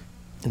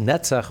text.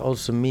 Netzach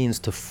also means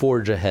to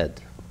forge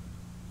ahead,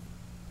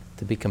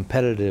 to be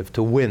competitive,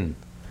 to win.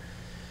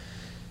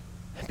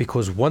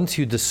 Because once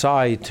you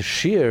decide to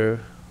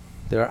shear,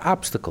 there are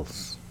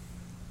obstacles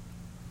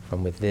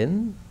from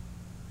within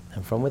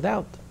and from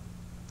without.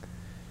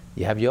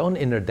 You have your own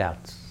inner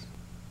doubts.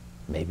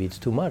 Maybe it's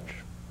too much.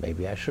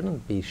 Maybe I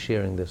shouldn't be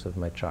sharing this with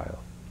my child.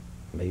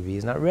 Maybe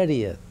he's not ready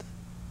yet.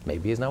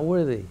 Maybe he's not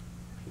worthy.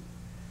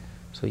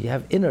 So you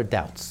have inner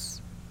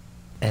doubts.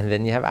 And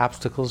then you have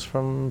obstacles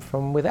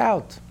from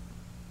without.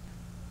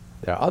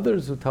 There are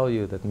others who tell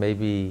you that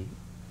maybe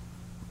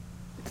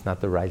it's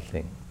not the right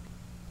thing.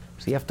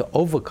 So you have to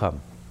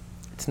overcome.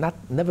 It's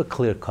never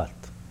clear cut.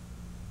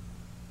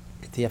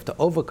 You have to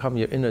overcome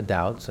your inner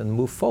doubts and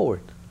move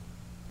forward.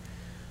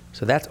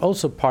 So that's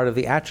also part of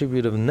the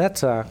attribute of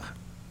Netzach,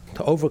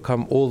 to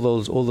overcome all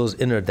those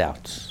inner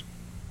doubts.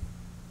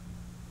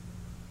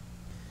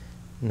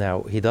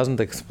 Now, he doesn't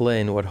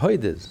explain what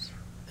Hoid is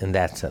in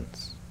that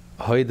sense.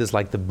 Hoid is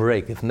like the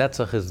brake. If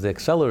Netzach is the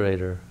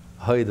accelerator,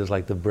 Hoid is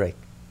like the brake.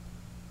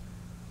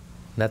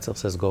 Netzach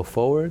says go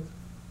forward,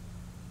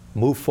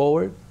 move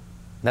forward.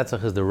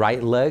 Netzach is the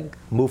right leg,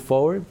 move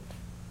forward.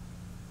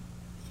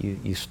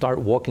 You start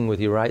walking with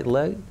your right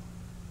leg,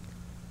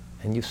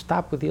 and you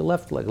stop with your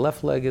left leg.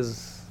 Left leg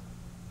is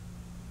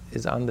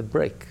on the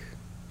brake.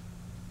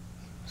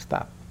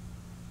 Stop.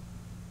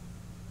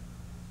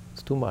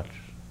 It's too much.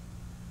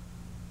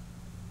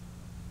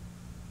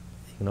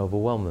 You can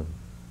overwhelm them.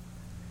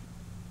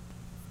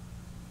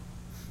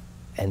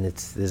 And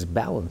it's this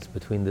balance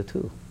between the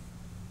two.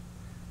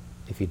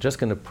 If you're just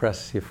going to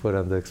press your foot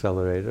on the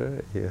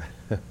accelerator,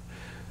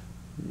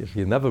 if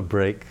you never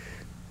brake,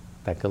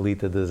 that could lead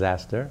to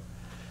disaster.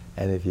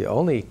 And if you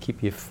only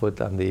keep your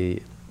foot on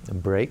the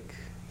brake,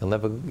 you'll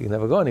never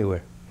go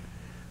anywhere.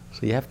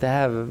 So you have to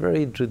have a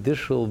very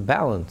judicial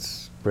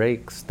balance.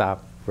 Brake,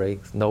 stop,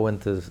 brake, know when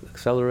to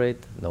accelerate,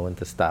 know when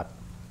to stop.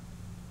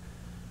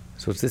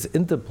 So it's this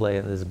interplay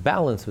and this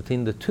balance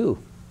between the two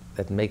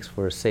that makes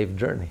for a safe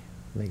journey,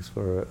 makes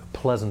for a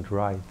pleasant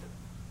ride.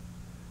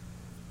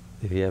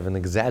 If you have an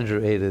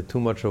exaggerated, too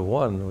much of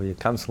one, or you're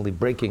constantly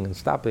braking and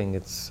stopping, I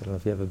don't know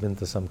if you've ever been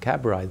to some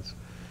cab rides.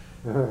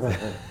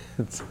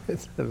 it's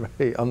a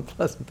very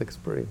unpleasant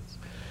experience.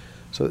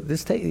 So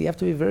you have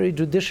to be very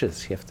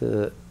judicious. You have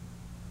to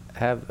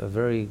have a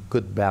very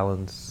good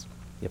balance.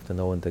 You have to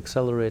know when to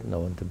accelerate,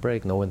 know when to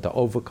brake, know when to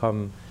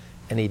overcome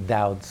any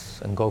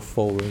doubts and go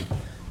forward,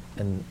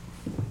 and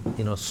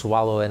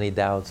swallow any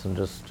doubts and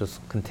just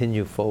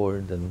continue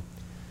forward and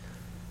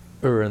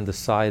err on the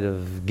side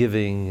of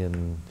giving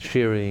and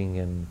sharing.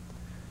 And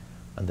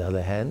on the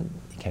other hand,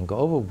 you can't go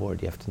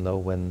overboard. You have to know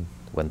when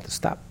to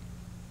stop.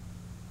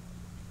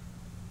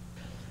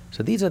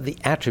 So these are the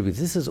attributes.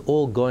 This is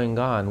all going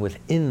on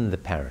within the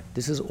parent.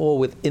 This is all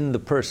within the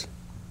person.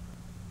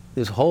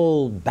 This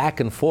whole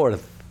back and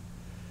forth,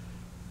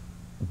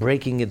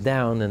 breaking it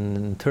down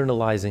and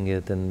internalizing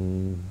it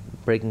and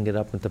breaking it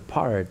up into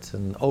parts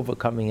and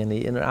overcoming any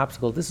inner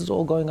obstacle, this is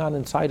all going on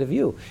inside of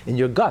you, in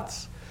your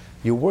guts.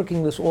 You're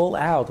working this all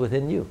out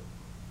within you.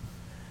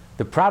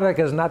 The product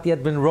has not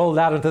yet been rolled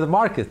out into the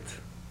market.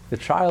 The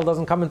child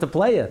doesn't come into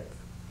play yet.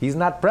 He's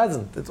not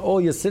present. It's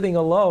all you're sitting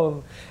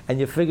alone and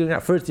you're figuring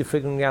out. First you're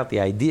figuring out the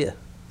idea,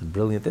 the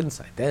brilliant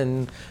insight.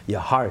 Then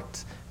your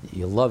heart.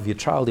 You love your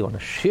child. You want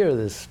to share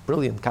this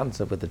brilliant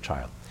concept with the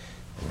child.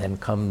 And then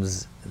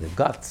comes the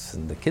guts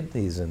and the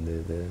kidneys and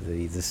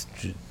this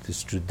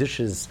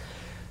judicious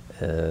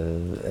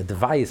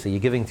advice that you're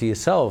giving to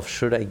yourself.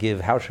 Should I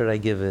give? How should I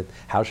give it?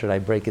 How should I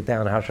break it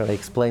down? How should I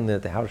explain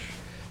it? How should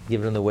I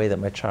give it in a way that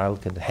my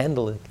child can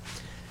handle it?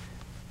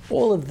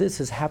 All of this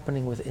is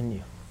happening within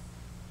you.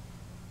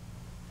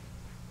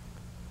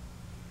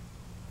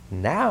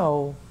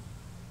 Now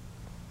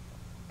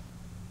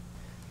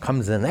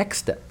comes the next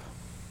step,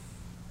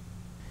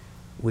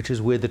 which is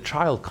where the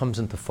child comes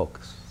into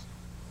focus.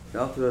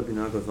 Alter Rebbe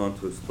now goes on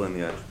to explain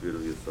the attribute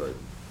of Yesod.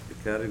 The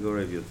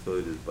category of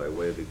Yesod is by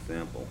way of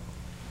example,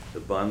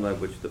 the bond by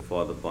which the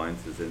father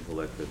binds his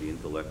intellect to the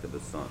intellect of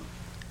his son,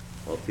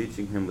 while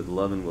teaching him with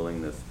love and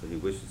willingness, for he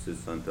wishes his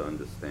son to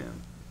understand.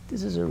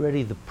 This is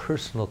already the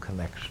personal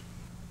connection.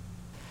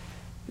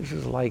 This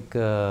is like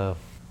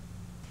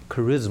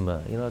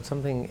charisma, it's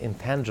something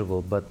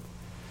intangible, but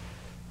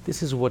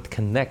this is what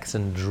connects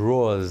and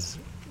draws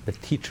the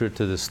teacher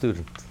to the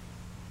student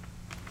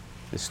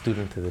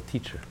to the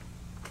teacher.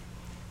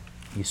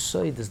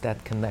 Yesod is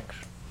that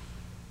connection.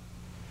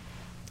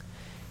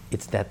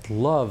 It's that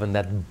love and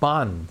that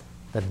bond,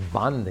 that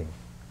bonding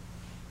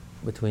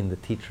between the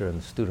teacher and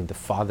the student, the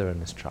father and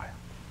his child,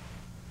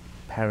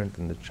 the parent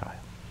and the child.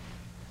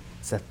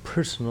 It's that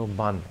personal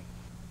bonding.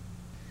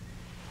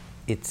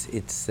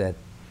 It's that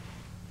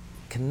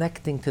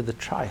connecting to the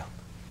child,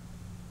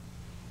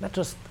 not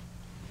just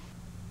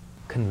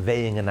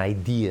conveying an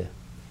idea.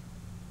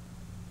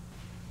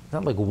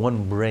 Not like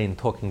one brain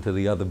talking to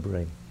the other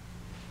brain.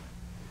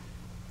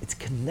 It's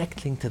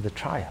connecting to the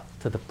child,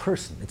 to the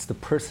person. It's the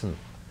person,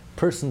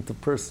 person to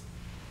person.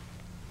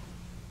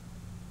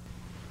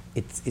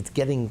 It's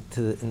getting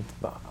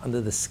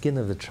under the skin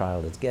of the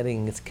child.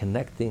 It's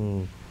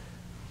connecting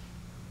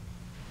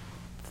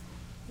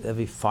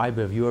every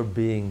fiber of your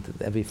being to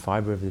every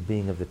fiber of the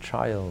being of the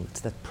child. It's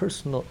that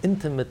personal,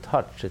 intimate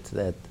touch. It's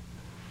that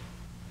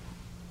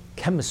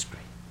chemistry.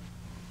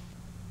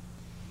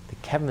 The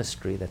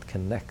chemistry that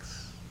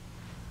connects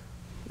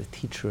the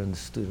teacher and the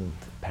student,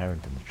 the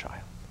parent and the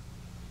child.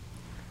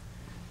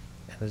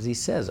 And as he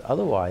says,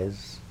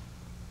 otherwise,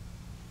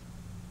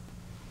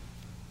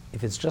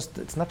 if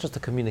it's not just a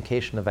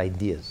communication of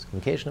ideas.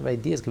 Communication of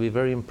ideas can be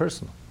very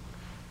impersonal.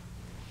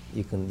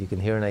 You can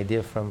hear an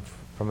idea from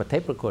a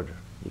tape recorder.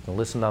 You can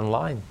listen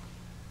online.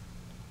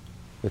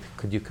 But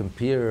could you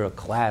compare a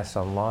class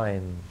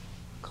online,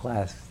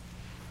 class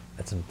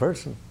that's in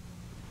person?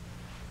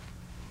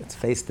 It's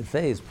face to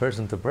face,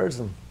 person to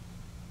person.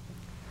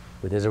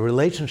 Where there's a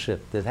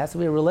relationship. There has to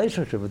be a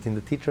relationship between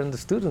the teacher and the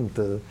student.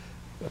 A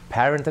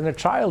parent and a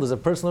child is a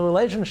personal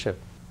relationship.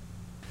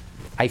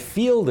 I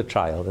feel the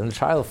child, and the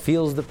child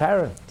feels the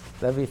parent.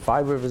 Every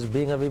fiber of his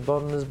being, every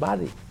bone in his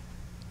body.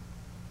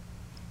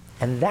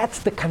 And that's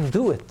the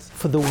conduit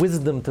for the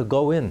wisdom to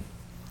go in,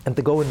 and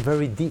to go in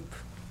very deep.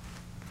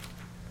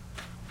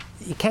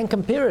 You can't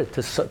compare it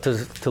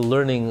to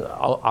learning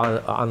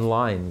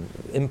online,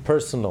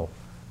 impersonal.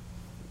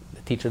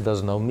 The teacher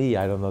doesn't know me,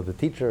 I don't know the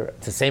teacher.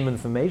 It's the same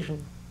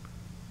information.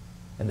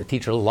 And the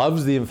teacher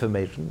loves the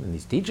information, and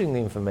he's teaching the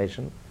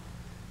information,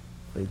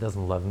 but he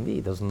doesn't love me,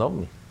 he doesn't know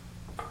me.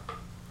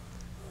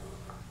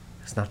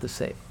 It's not the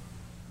same.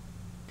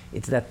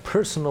 It's that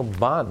personal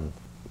bond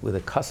where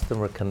the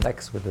customer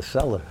connects with the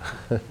seller.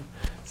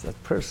 It's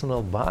that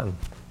personal bond.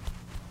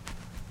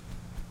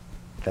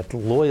 That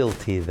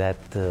loyalty, that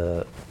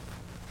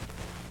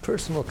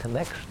personal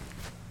connection.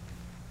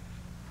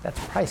 That's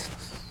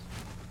priceless.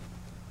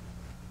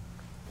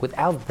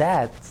 Without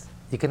that,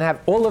 you can have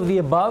all of the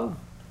above,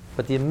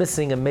 but you're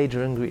missing a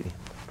major ingredient.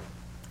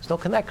 There's no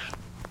connection.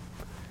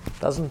 It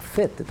doesn't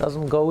fit. It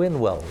doesn't go in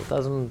well. It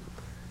doesn't.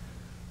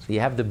 So you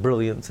have the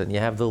brilliance, and you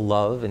have the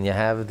love, and you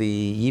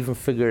even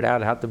figured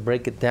out how to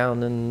break it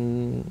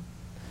down.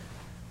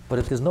 But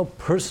if there's no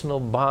personal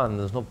bond,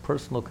 there's no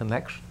personal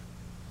connection.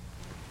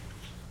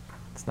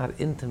 It's not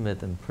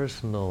intimate and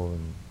personal,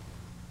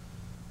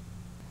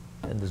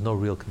 and there's no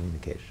real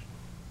communication.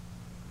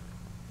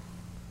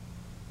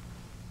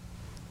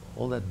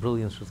 All that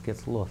brilliance just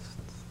gets lost.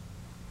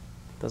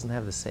 It doesn't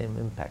have the same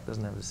impact,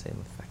 doesn't have the same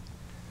effect.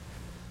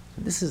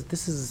 This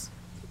is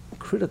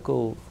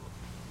critical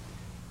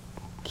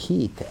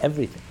key to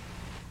everything.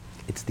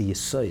 It's the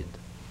yesod.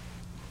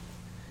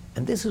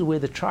 And this is where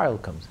the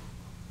child comes in.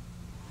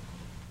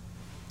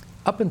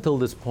 Up until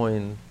this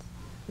point,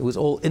 it was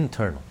all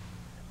internal.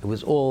 It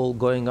was all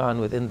going on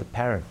within the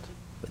parent,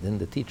 within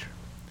the teacher.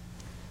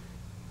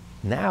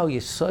 Now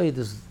yesod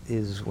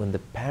is when the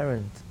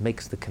parent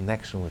makes the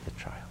connection with the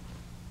child.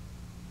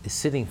 Is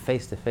sitting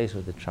face to face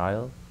with the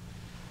child,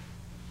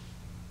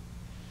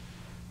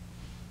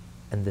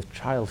 and the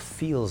child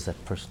feels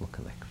that personal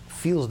connection,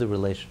 feels the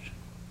relationship,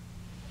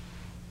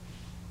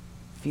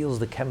 feels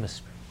the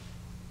chemistry,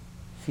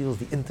 feels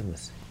the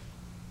intimacy,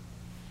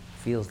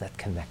 feels that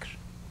connection.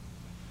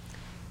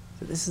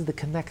 So this is the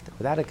connector.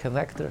 Without a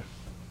connector,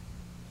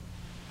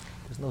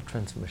 there's no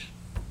transmission.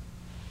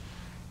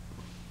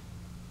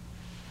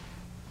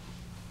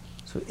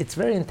 So it's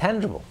very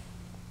intangible.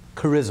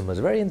 Charisma is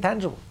very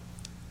intangible.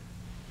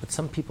 But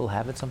some people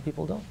have it, some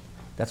people don't.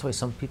 That's why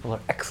some people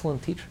are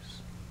excellent teachers.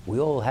 We're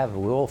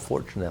all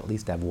fortunate at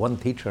least to have one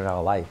teacher in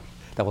our life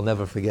that we'll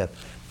never forget.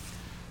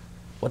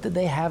 What did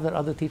they have that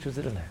other teachers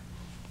didn't have?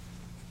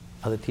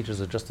 Other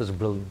teachers are just as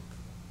brilliant.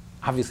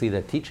 Obviously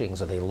they're teaching,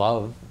 so they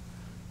want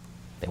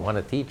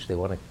to teach, they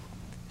want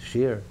to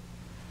share.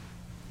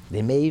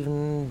 They may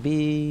even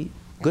be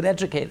good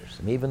educators,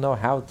 they may even know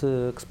how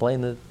to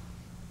explain it.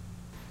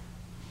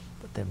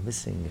 What they're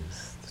missing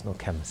is there's no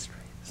chemistry,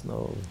 there's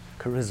no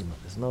charisma,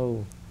 there's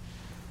no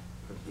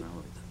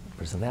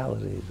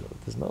personality,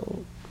 there's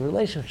no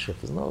relationship,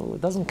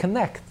 it doesn't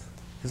connect,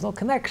 there's no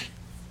connection.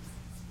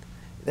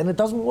 Then it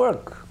doesn't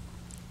work.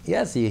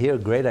 Yes, you hear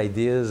great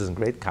ideas and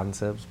great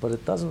concepts, but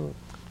it doesn't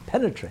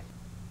penetrate.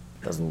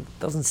 It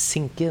doesn't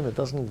sink in, it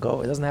doesn't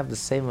go, it doesn't have the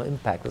same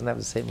impact, it doesn't have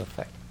the same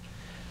effect.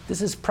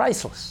 This is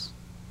priceless.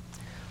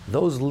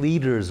 Those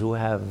leaders who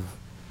have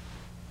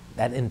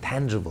that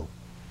intangible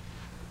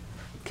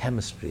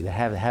chemistry, they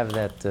have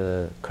that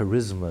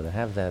charisma, they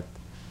have that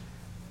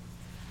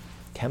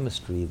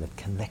chemistry, that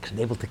connection,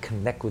 able to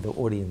connect with the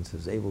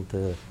audiences, it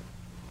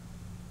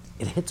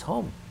hits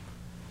home.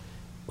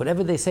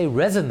 Whatever they say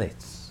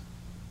resonates.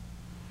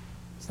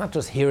 It's not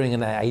just hearing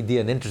an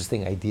idea, an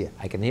interesting idea.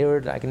 I can hear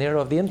it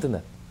off the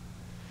internet.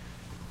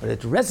 But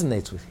it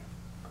resonates with you.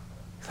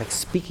 It's like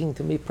speaking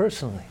to me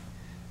personally.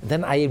 And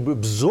then I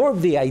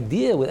absorb the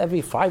idea with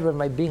every fiber of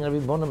my being, every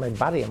bone in my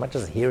body. I'm not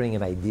just hearing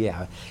an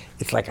idea.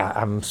 It's like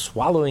I'm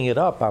swallowing it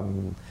up.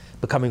 I'm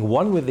becoming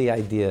one with the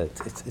idea.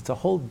 It's a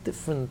whole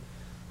different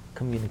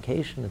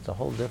communication. It's a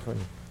whole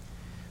different...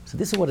 So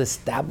this is what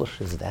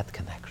establishes that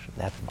connection,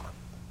 that bond.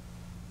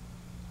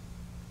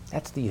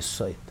 That's the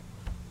yesod.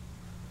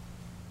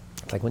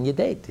 It's like when you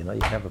date, you can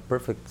have a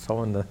perfect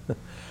someone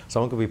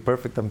could be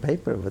perfect on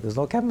paper, but there's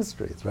no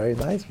chemistry. It's very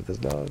nice, but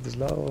it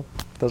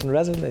doesn't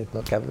resonate,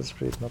 no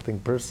chemistry, nothing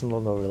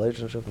personal, no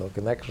relationship, no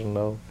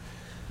connection,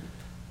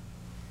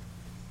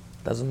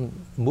 doesn't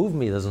move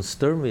me, doesn't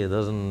stir me,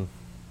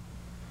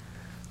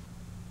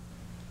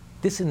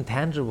 this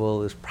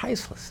intangible is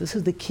priceless. This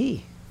is the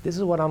key. This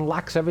is what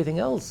unlocks everything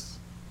else.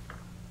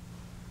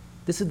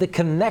 This is the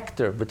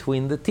connector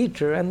between the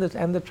teacher and the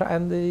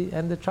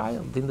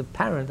child, between the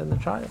parent and the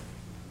child.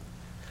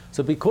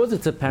 So because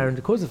it's a parent,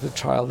 because it's a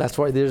child, that's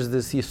why there's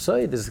this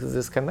yesod,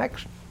 this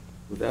connection.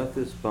 Without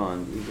this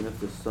bond, even if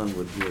the son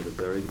would hear the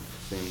very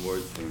same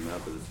words from the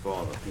mouth of his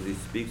father, as he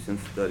speaks and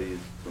studies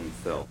to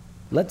himself.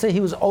 Let's say he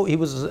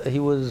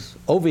was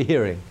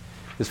overhearing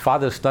his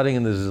father studying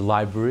in his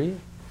library,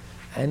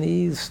 and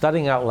he's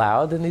studying out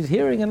loud, and he's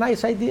hearing a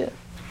nice idea.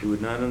 He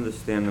would not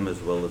understand them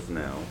as well as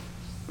now,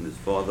 when his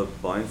father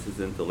binds his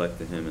intellect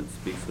to him and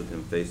speaks with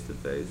him face to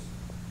face,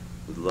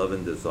 with love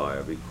and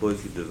desire,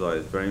 because he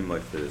desires very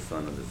much that his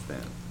son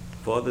understand. The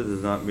father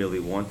does not merely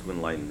want to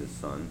enlighten his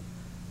son.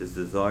 His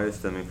desire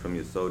stemming from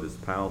Yesod is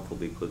powerful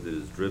because it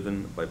is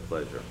driven by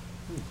pleasure.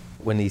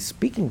 When he's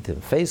speaking to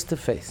him face to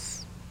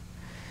face,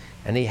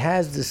 and he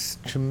has this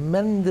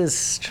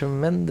tremendous,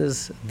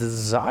 tremendous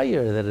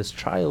desire that his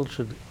child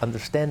should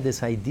understand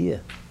this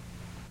idea,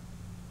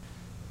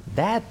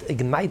 that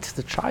ignites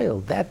the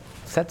child, that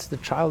sets the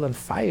child on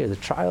fire. The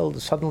child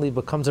suddenly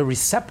becomes a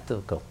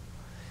receptacle.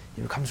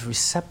 He becomes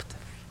receptive.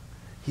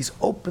 He's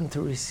open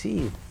to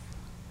receive.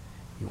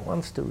 He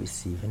wants to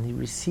receive, and he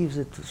receives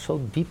it so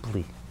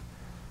deeply.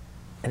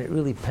 And it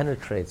really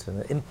penetrates and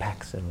it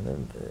impacts him,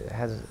 and it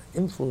has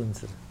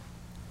influences,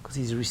 because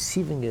he's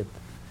receiving it.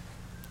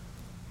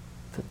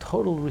 It's a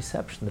total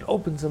reception that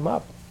opens him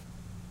up.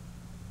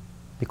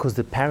 Because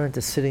the parent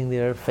is sitting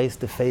there face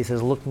to face,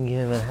 is looking at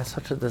him and has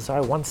such a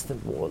desire,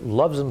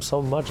 loves him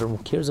so much, or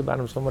cares about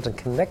him so much, and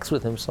connects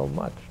with him so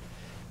much.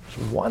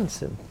 She wants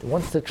him,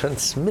 wants to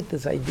transmit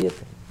this idea to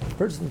him,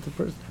 person to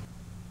person.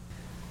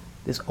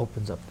 This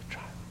opens up the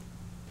child.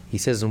 He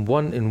says in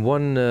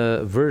one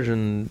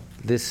version,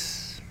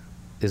 this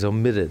is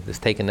omitted, is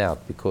taken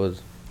out,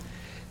 because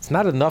it's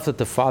not enough that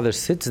the father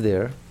sits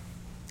there.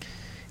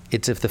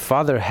 It's if the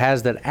father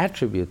has that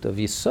attribute of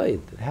yesod.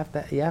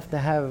 You have to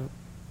have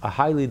a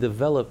highly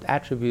developed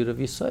attribute of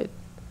yesod.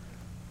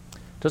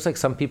 Just like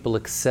some people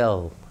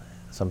excel,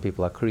 some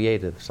people are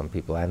creative, some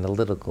people are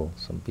analytical,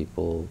 some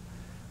people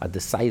are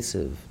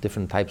decisive,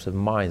 different types of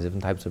minds,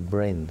 different types of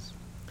brains.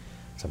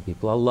 Some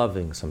people are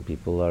loving, some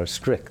people are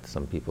strict,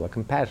 some people are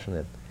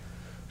compassionate.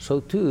 So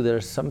too, there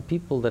are some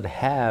people that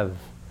are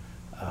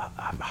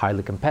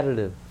highly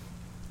competitive.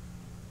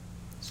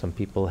 Some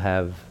people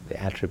have the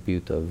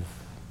attribute of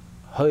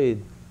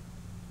hoid.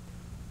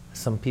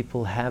 Some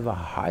people have a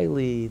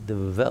highly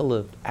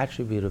developed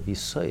attribute of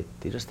yesod.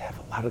 They just have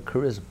a lot of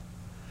charisma.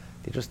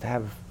 They just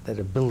have that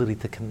ability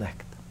to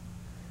connect.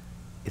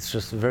 It's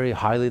just very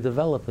highly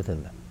developed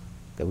within them.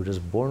 They were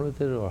just born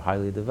with it or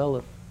highly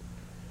developed.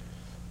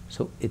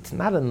 So it's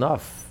not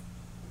enough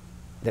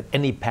that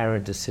any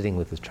parent is sitting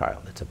with his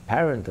child. It's a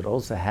parent that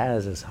also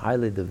has this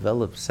highly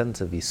developed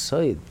sense of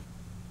yesod,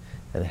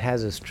 and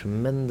has this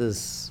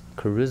tremendous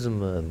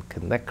charisma and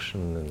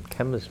connection and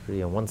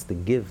chemistry and wants to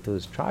give to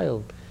his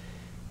child.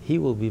 He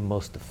will be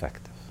most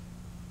effective.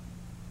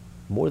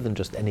 More than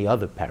just any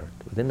other parent.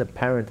 Within the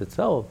parent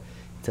itself,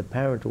 it's a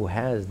parent who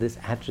has this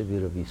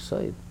attribute of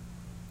yesod.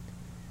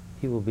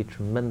 He will be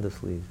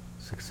tremendously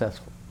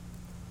successful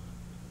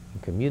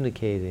in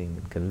communicating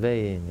and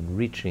conveying and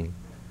reaching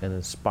and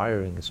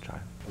inspiring his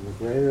child. And the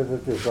greater the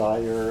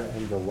desire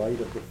and delight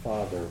of the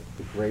father,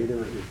 the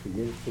greater is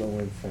the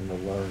influence and the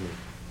learning.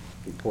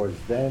 Because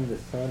then the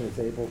son is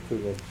able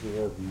to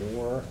absorb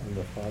more and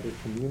the father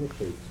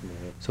communicates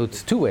more. So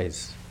it's two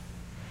ways.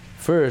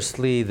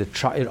 Firstly,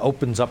 it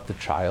opens up the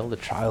child. The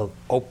child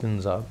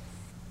opens up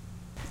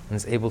and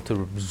is able to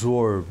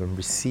absorb and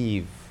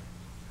receive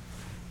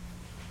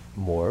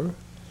more.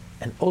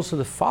 And also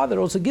the father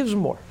also gives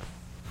more.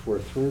 For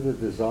through the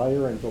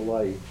desire and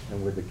delight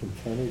and with a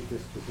contented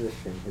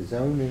disposition, his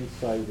own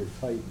insight is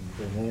heightened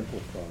and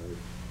amplified,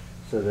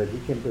 so that he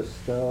can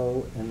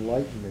bestow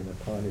enlightenment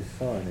upon his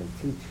son and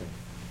teach him.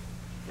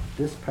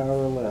 This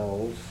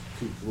parallels,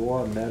 to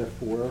draw a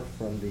metaphor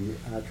from the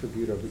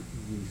attribute of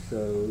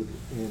yesod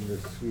in the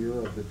sphere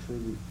of the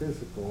truly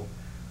physical,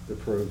 the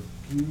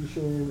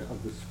profusion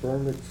of the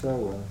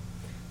spermatozoa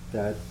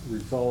that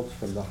results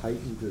from the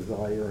heightened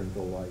desire and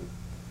delight.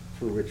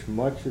 through which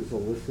much is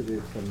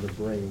elicited from the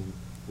brain,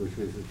 which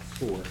is its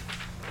source.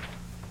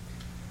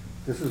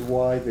 This is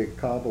why the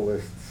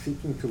Kabbalists,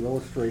 seeking to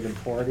illustrate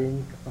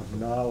imparting of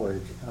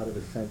knowledge out of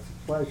a sense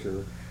of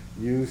pleasure,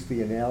 use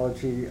the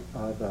analogy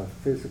of a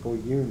physical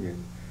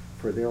union,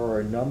 for there are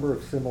a number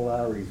of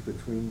similarities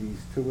between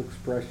these two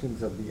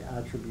expressions of the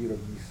attribute of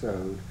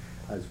Yisod,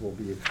 as will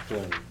be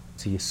explained.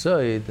 So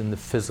Yisod in the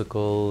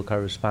physical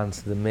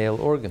corresponds to the male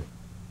organ.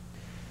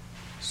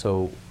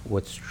 So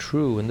what's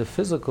true in the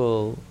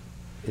physical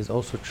is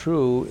also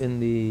true in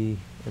the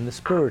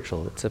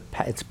spiritual.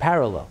 It's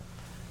parallel.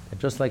 And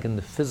just like in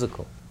the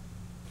physical,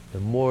 the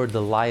more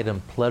delight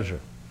and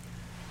pleasure,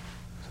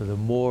 so the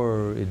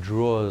more it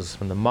draws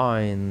from the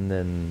mind,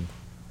 and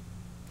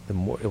the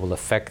more it will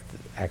affect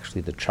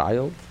actually the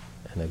child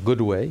in a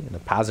good way, in a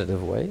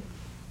positive way.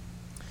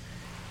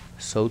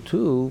 So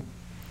too,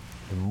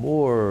 the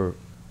more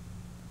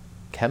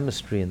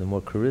chemistry and the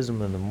more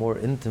charisma and the more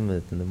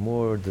intimate and the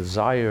more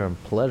desire and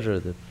pleasure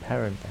the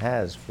parent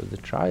has for the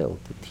child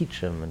to teach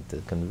him and to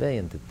convey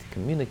and to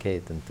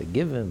communicate and to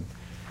give him,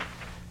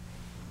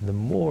 the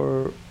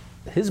more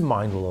his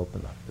mind will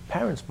open up, the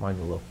parent's mind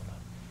will open up,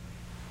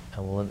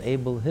 and will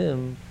enable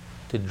him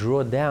to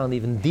draw down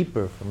even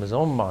deeper from his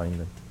own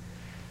mind,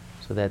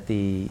 so that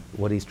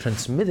what he's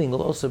transmitting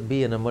will also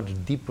be in a much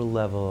deeper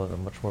level, a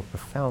much more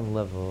profound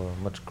level,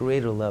 a much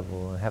greater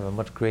level, and have a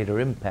much greater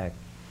impact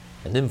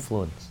and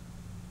influence.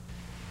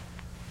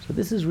 So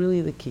this is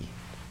really the key.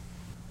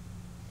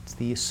 It's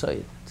the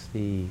yesod.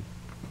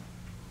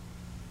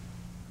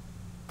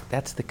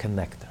 That's the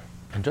connector.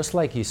 And just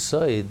like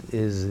yesod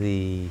is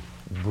the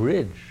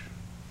bridge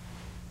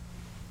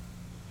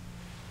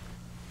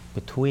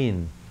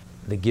between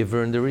the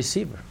giver and the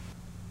receiver,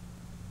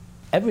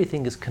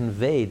 everything is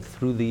conveyed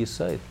through the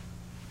yesod.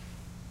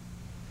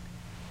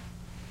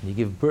 You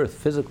give birth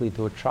physically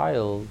to a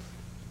child,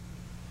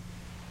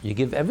 you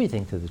give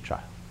everything to the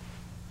child.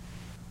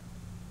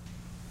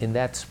 In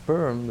that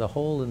sperm, the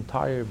whole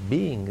entire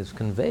being is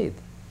conveyed.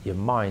 Your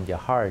mind, your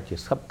heart, your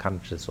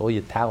subconscious, all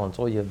your talents,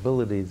 all your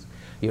abilities,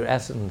 your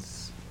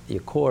essence,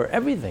 your core,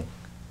 everything.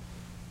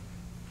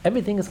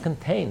 Everything is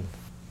contained.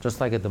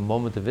 Just like at the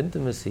moment of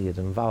intimacy, it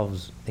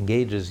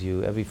engages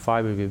you, every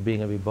fiber of your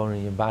being, every bone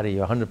in your body,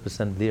 you're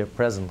 100% there,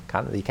 present.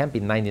 You can't be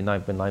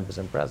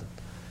 99.9% present.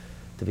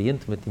 To be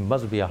intimate, you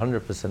must be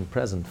 100%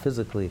 present,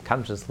 physically,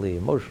 consciously,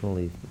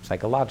 emotionally,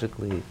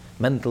 psychologically,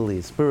 mentally,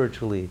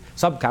 spiritually,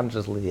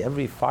 subconsciously.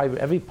 Every fiber,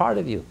 every part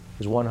of you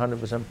is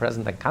 100%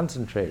 present and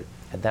concentrated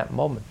at that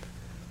moment.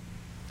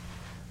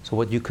 So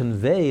what you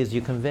convey is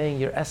you're conveying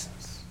your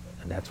essence.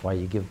 And that's why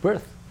you give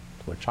birth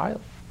to a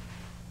child,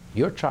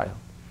 your child,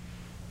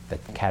 that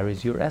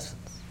carries your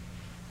essence.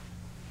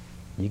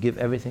 You give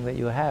everything that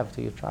you have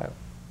to your child.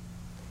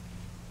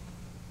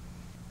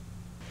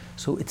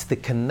 So it's the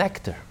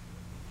connector.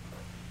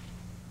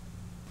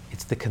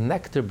 It's the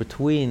connector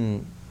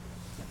between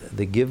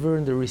the giver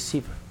and the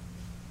receiver.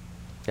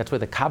 That's why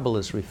the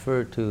Kabbalists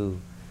refer to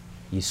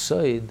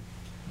Yesod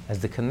as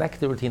the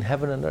connector between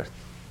heaven and earth.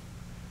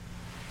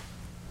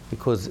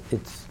 Because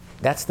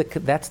that's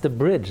the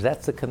bridge,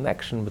 that's the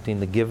connection between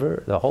the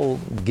giver. The whole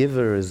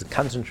giver is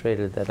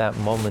concentrated at that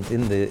moment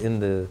in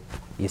the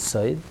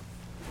Yesod,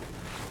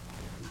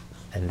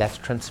 and that's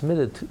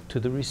transmitted to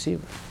the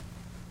receiver.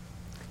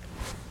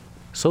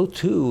 So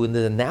too, in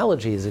the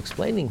analogy is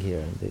explaining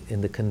here,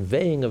 in the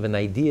conveying of an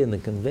idea, in the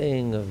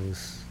conveying of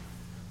this,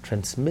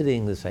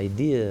 transmitting this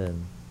idea,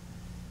 and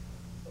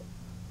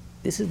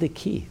this is the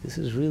key. This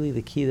is really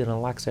the key that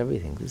unlocks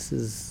everything. This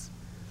is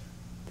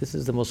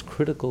the most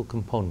critical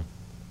component.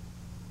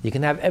 You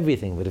can have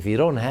everything, but if you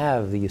don't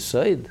have the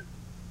yesod,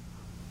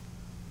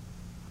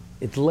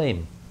 it's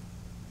lame.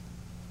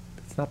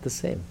 It's not the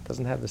same. It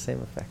doesn't have the same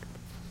effect.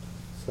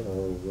 So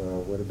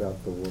what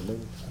about the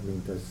woman? I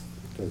mean, does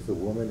the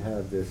woman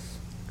have this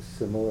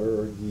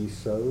similar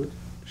yesod?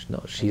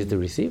 No, she's the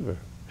receiver.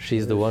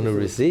 She's the one who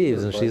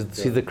receives, and she's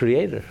the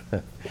creator.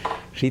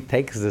 She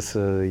takes this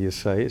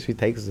yesod, she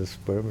takes this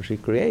sperm, she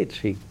creates,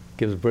 she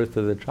gives birth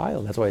to the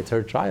child. That's why it's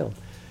her child.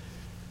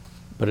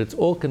 But it's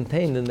all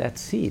contained in that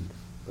seed.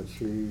 But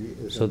she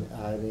isn't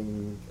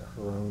adding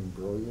her own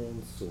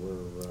brilliance,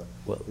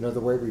 or the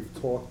way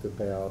we've talked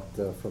about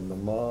from the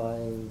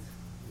mind,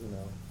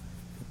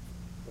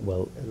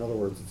 Well, in other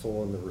words, it's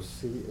all in the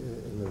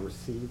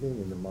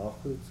receiving, in the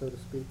malchut, so to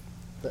speak.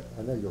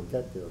 I know you'll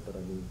get there, but I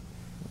mean,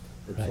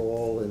 it's right.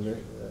 all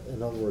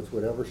in other words,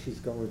 whatever she's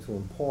going to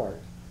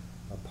impart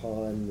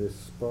upon this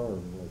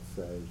sperm, let's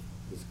say,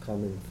 is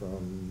coming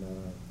from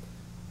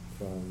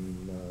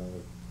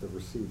the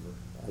receiver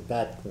at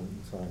that point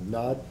in time,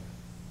 not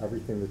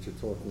everything that you're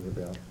talking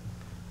about.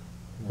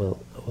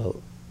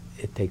 Well,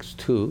 it takes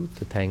two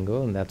to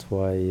tango, and that's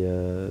why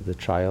the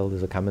child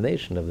is a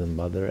combination of the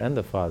mother and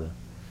the father,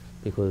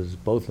 because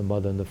both the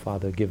mother and the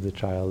father give the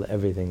child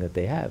everything that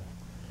they have.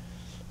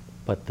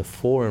 But the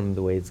form,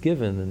 the way it's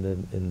given,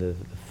 and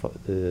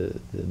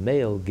the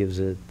male gives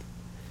it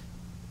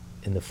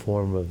in the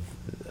form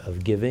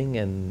of giving,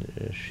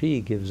 and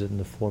she gives it in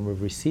the form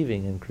of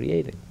receiving and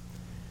creating.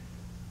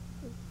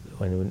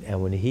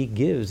 when he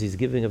gives, he's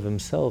giving of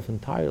himself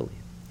entirely.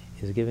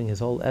 He's giving his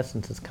whole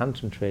essence is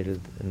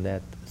concentrated in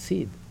that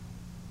seed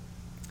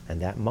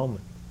and that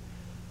moment.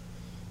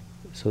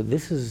 So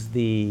this is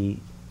the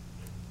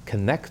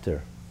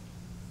connector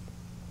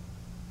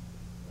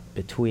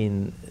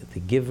between the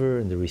giver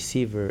and the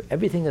receiver.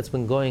 Everything that's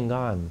been going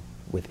on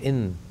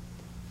within,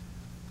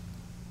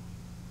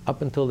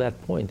 up until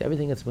that point,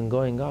 everything that's been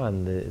going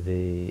on,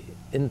 the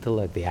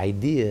intellect, the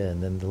idea,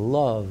 and then the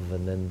love,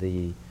 and then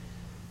the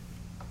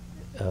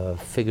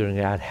figuring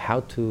out how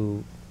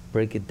to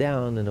break it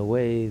down in a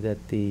way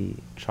that the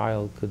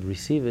child could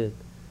receive it.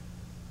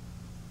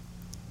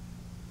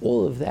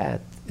 All of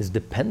that is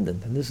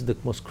dependent, and this is the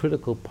most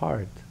critical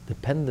part,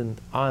 dependent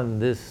on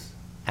this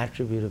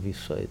attribute of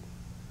Yesod,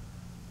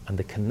 on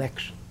the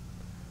connection,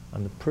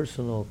 on the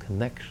personal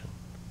connection.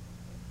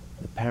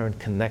 The parent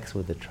connects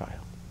with the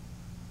child.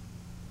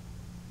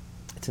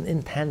 It's an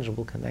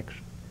intangible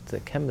connection. It's a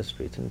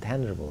chemistry, it's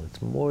intangible.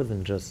 It's more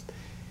than just,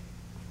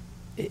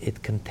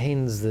 it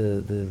contains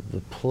the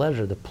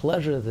pleasure the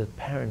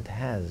parent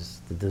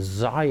has, the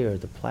desire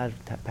the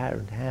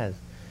parent has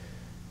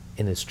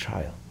in his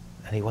child.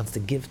 And he wants to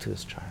give to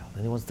his child,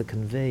 and he wants to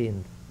convey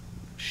and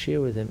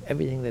share with him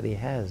everything that he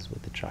has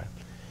with the child.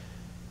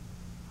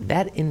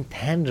 That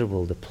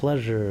intangible, the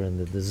pleasure and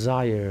the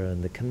desire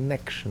and the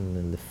connection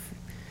and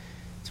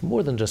it's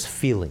more than just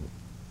feeling.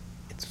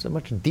 It's so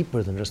much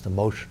deeper than just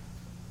emotion.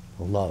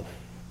 Love.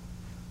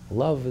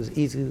 Love is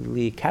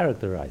easily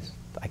characterized.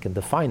 I can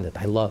define it.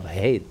 I love, I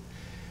hate.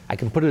 I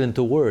can put it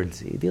into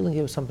words. You're dealing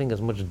here with something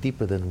that's much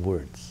deeper than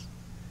words.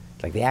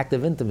 It's like the act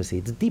of intimacy.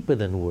 It's deeper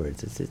than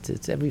words.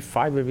 It's every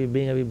fiber of your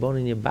being, every bone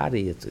in your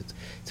body. It's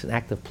an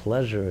act of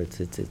pleasure. It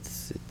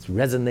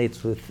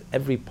resonates with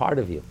every part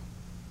of you.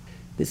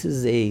 This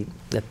is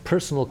that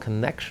personal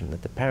connection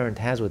that the parent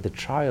has with the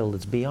child.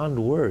 It's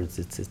beyond words.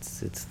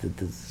 It's the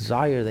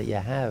desire that you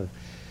have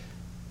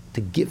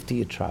to give to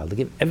your child, to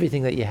give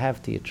everything that you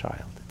have to your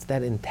child. It's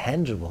that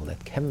intangible,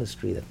 that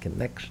chemistry, that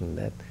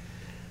connection,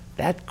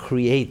 that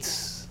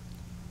creates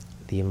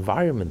the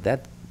environment,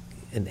 that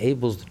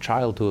enables the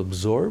child to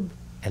absorb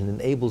and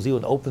enables you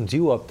and opens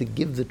you up to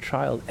give the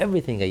child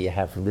everything that you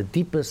have from the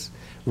deepest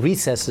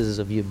recesses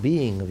of your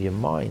being, of your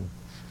mind,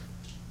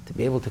 to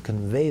be able to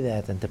convey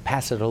that and to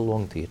pass it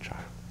along to your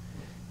child.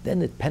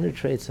 Then it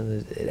penetrates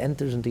and it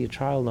enters into your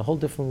child in a whole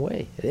different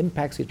way. It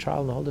impacts your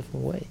child in a whole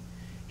different way.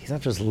 He's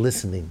not just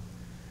listening.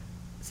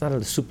 It's not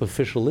a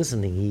superficial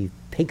listening. He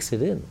takes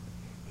it in.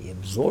 He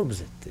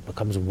absorbs it. It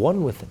becomes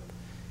one with it.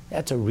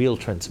 That's a real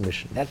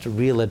transmission. That's a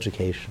real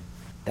education.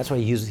 That's why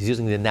he's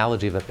using the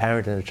analogy of a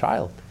parent and a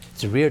child.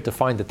 It's rare to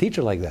find a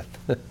teacher like that.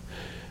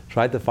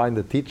 Try to find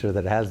a teacher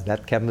that has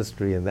that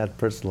chemistry and that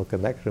personal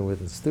connection with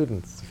his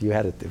students.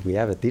 If we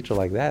have a teacher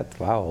like that,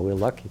 wow, we're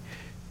lucky.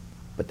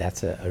 But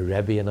that's a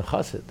Rebbe and a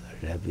Chassid.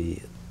 A Rebbe,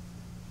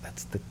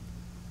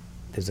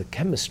 there's a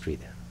chemistry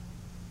there.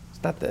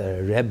 It's not that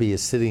a Rebbe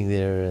is sitting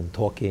there and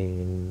talking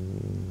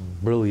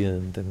and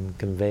brilliant and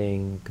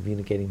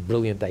communicating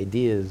brilliant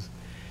ideas.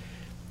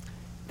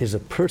 There's a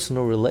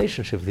personal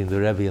relationship between the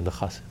Rebbe and the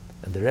Chassid.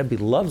 And the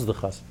Rebbe loves the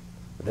Chassid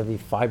with every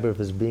fiber of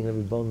his being,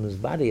 every bone in his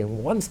body,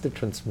 and wants to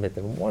transmit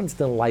and wants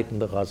to enlighten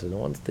the Chassid and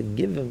wants to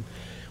give him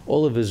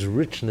all of his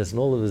richness and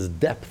all of his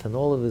depth and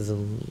all of his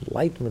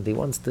enlightenment. He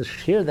wants to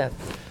share that.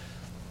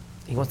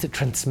 He wants to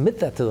transmit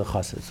that to the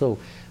Chassid. So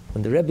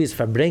when the Rebbe is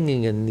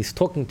farbringing and he's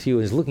talking to you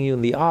and he's looking you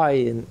in the eye,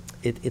 and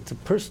it's a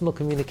personal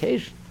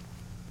communication.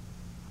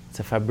 It's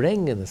a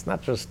farbringen. It's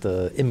not just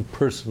an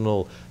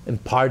impersonal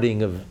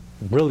imparting of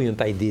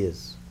brilliant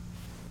ideas.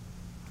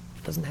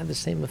 It doesn't have the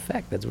same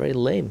effect. That's very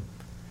lame.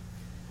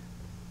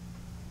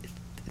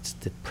 It's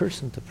the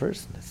person to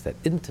person. It's that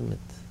intimate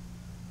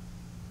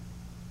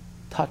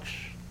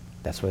touch.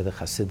 That's why the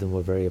Hasidim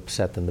were very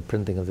upset in the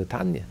printing of the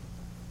Tanya,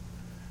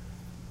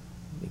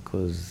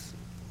 because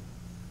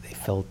they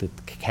felt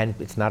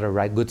it's not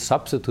a good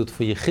substitute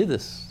for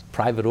Yechidus,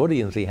 private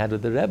audience he had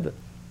with the Rebbe.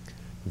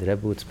 The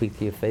Rebbe would speak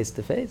to you face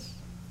to face.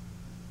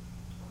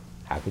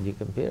 How could you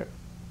compare?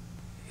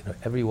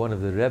 Every one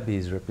of the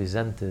Rebbes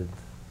represented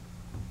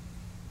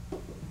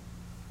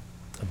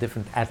a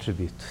different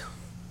attribute.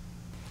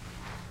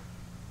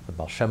 The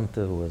Baal Shem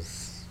Tov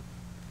was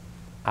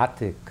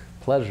Atik,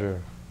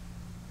 pleasure.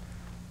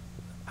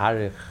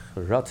 Arich,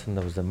 Ratzon,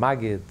 that was the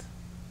Magid.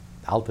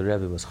 The Alter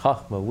Rebbe was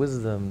Chachma,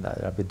 wisdom.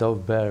 Rabbi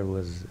Dov Ber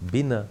was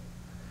Bina.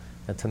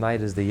 And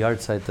tonight is the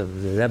yahrzeit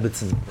of the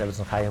Rebbetzin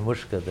Chaya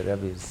Mushka, the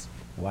Rebbe's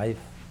wife,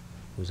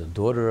 who was a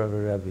daughter of a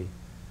Rebbe,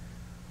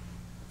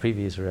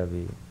 previous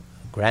Rebbe,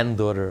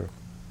 granddaughter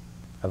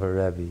of a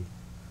Rebbe,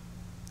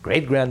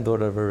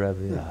 great-granddaughter of a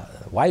Rebbe,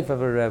 wife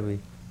of a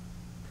Rebbe.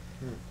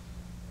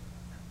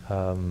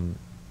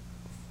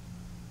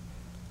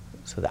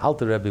 So the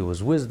Alter Rebbe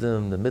was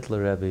wisdom, the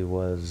Mittler Rebbe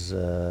was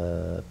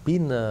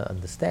Bina,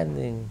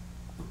 understanding,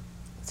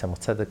 Tzemach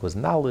Tzedek was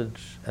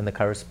knowledge, and the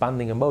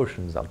corresponding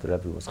emotions. Alter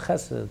Rebbe was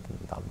Chesed, and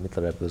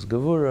Mittler Rebbe was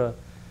Gevura,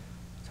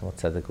 Tzemach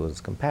Tzedek was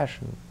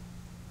compassion.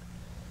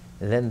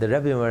 And then the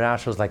Rebbe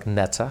Marash was like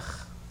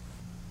Netzach.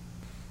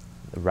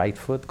 the right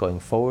foot, going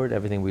forward,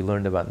 everything we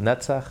learned about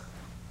Netzach,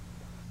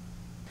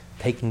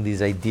 taking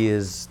these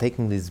ideas,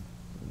 taking these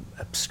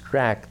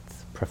abstract,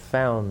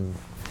 profound,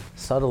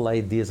 subtle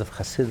ideas of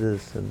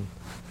Hasidus and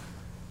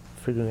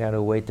figuring out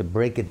a way to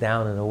break it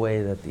down in a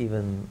way that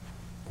even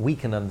we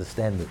can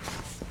understand it,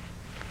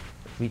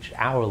 reach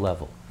our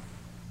level.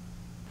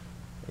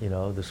 You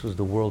know, this was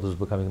the world was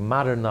becoming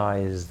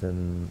modernized,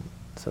 and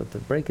so to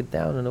break it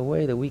down in a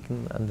way that we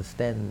can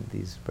understand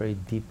these very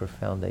deep,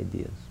 profound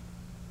ideas.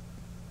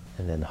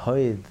 And then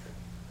Hoid,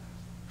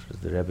 which was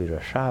the Rebbe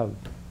Rashab,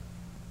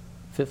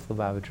 fifth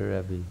Lubavitcher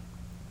Rebbe,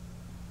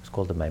 it's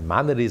called the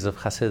Maimonides of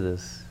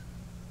Hasidus.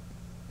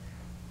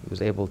 He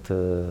was able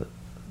to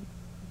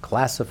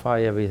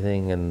classify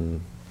everything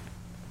and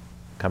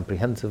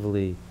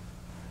comprehensively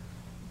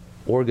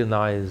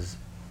organize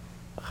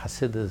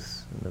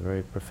Hasidus in a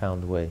very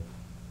profound way.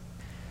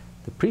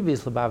 The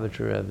previous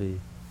Lubavitcher Rebbe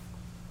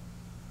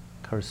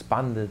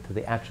corresponded to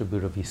the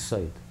attribute of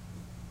Yesod.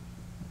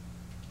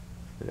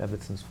 The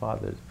Rebbetzins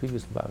father, the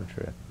previous Lubavitcher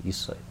Rebbe,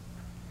 Yesod.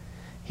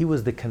 He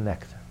was the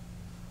connector.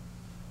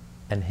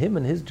 And him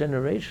and his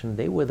generation,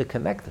 they were the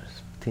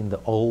connectors between the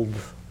old,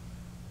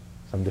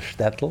 from the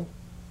shtetl,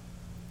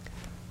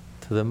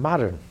 to the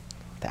modern,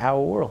 to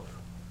our world.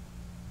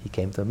 He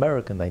came to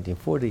America in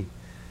 1940.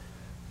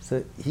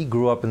 So he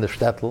grew up in the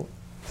shtetl,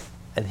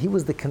 and he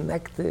was the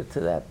connector to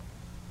that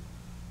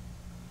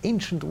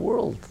ancient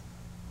world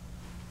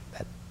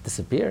that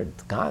disappeared,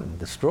 gone,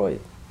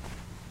 destroyed.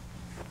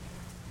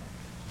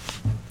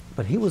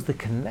 But he was the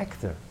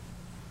connector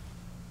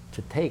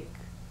to take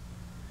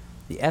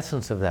the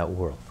essence of that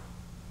world,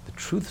 the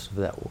truths of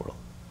that world.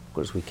 Of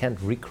course, we can't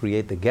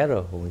recreate the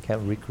ghetto, or we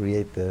can't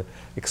recreate the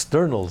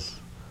externals,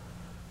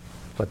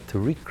 but to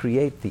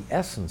recreate the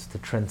essence, to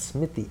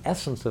transmit the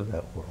essence of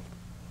that world,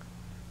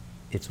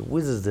 its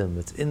wisdom,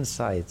 its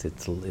insights,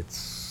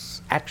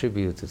 its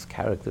attributes, its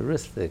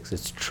characteristics,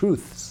 its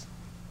truths,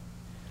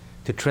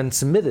 to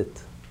transmit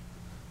it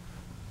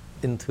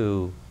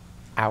into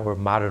our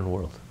modern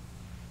world.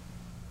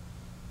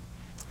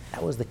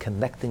 That was the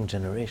connecting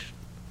generation.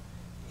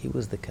 He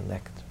was the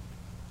connector.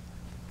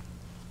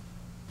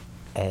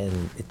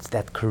 And it's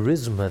that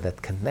charisma,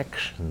 that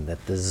connection,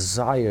 that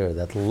desire,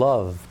 that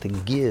love to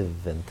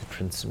give and to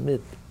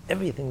transmit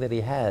everything that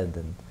he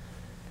had.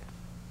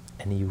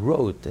 And he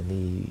wrote, and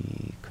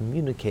he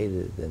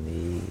communicated, and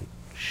he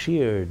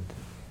shared,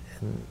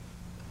 and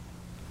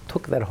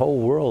took that whole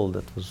world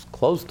that was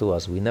close to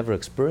us, we never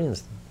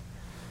experienced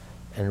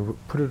it, and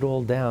put it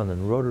all down,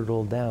 and wrote it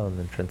all down,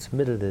 and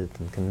transmitted it,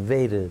 and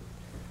conveyed it,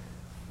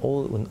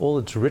 in all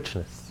its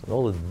richness, and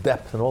all its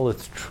depth, and all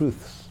its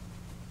truths.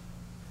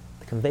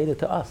 Conveyed it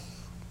to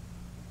us,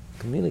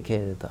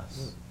 communicated it to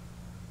us,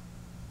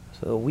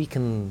 so we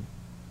can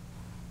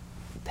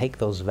take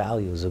those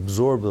values,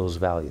 absorb those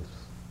values.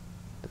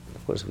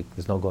 Of course,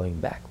 there's no going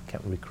back. We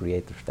can't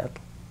recreate the shtetl.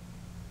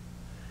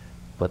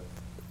 But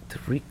to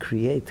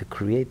recreate, to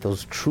create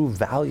those true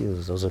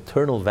values, those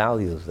eternal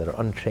values that are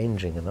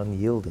unchanging and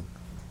unyielding,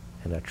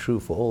 and are true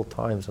for all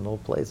times and all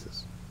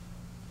places.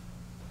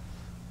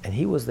 And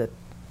he was the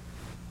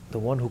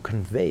one who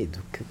conveyed,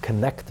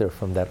 connector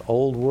from that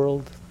old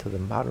world to the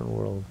modern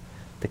world,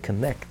 to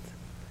connect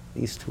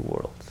these two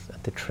worlds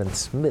and to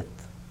transmit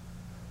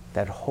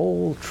that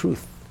whole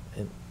truth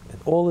in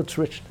all its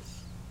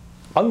richness,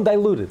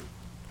 undiluted,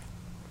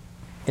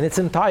 in its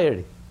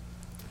entirety,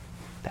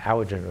 to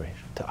our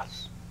generation, to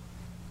us.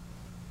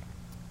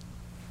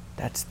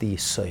 That's the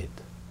Yesod.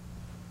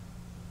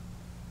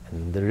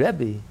 And the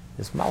Rebbe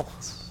is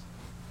Malchus,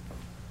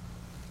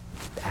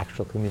 the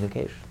actual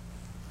communication,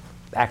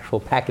 the actual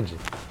packaging,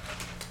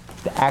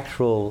 the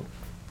actual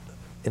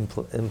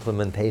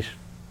implementation,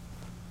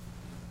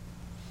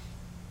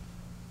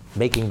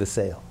 making the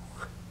sale.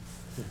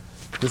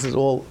 This is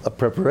all a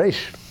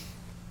preparation.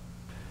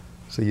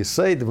 So you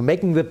say,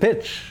 making the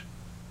pitch.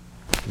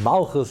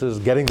 Malchus is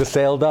getting the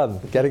sale done,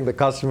 getting the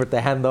customer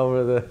to hand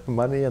over the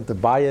money and to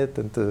buy it,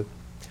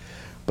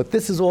 but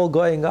this is all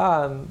going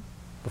on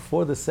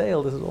before the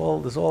sale.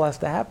 This all has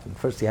to happen.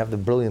 First you have the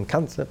brilliant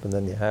concept, and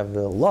then you have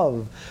the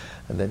love,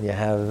 and then you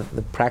have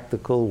the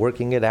practical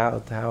working it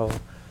out,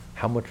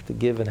 how much to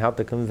give and how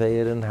to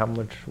convey it, and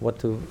what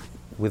to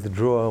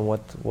withdraw, and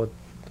what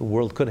the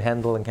world could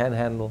handle and can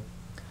handle.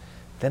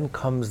 Then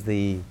comes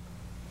the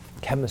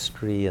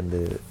chemistry and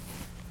the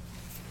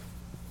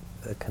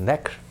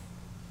connection.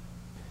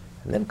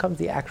 And then comes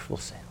the actual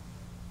sale.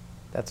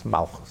 That's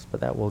Malchus,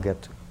 but that we'll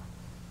get to.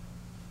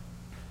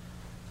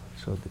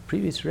 So the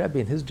previous Rebbe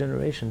in his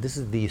generation, this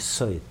is the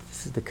Yesod,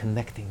 this is the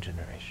connecting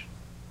generation.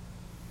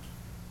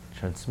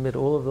 Transmit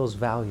all of those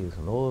values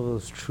and all of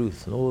those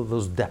truths and all of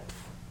those depth,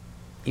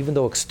 even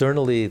though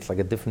externally it's like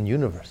a different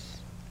universe,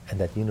 and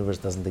that universe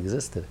doesn't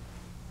exist today.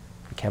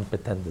 We can't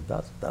pretend it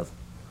does, it doesn't.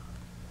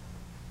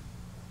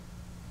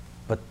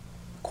 But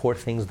core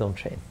things don't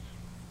change.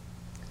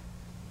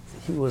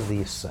 He was the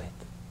Yesod.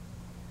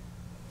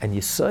 And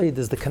Yesod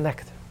is the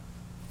connector.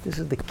 This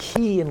is the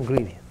key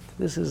ingredient.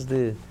 This is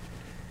the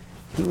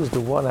he was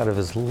the one, out of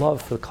his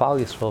love for Klal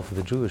Yisrael, for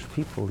the Jewish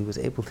people, he was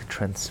able to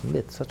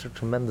transmit such a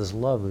tremendous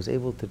love. He was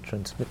able to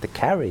transmit, to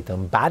carry, to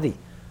embody.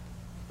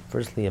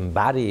 Firstly,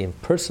 embody and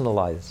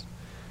personalize,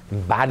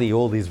 embody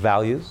all these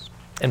values,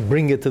 and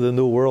bring it to the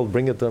New World,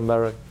 bring it to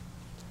America,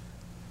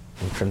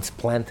 and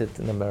transplant it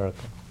in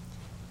America.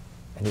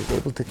 And he was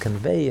able to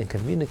convey and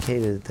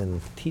communicate it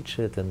and teach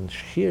it and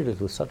share it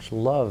with such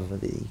love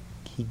that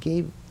he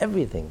gave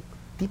everything,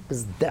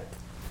 deepest depth,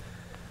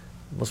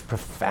 most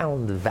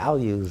profound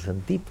values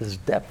and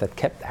deepest depth that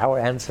kept our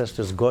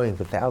ancestors going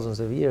for thousands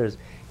of years.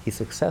 He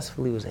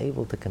successfully was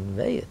able to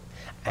convey it,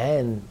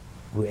 and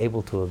we were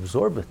able to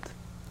absorb it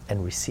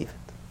and receive it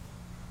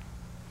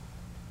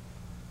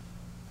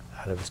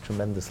out of his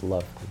tremendous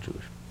love for the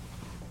Jewish.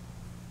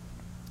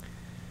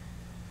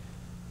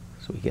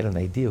 So we get an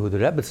idea who the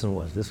Rebbetzin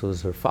was. This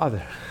was her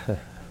father and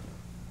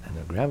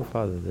her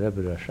grandfather, the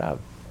Rebbe Rashab.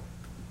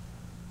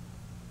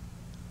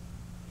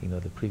 You know,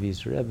 the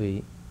previous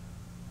Rebbe,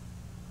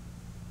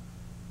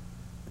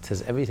 it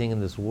says everything in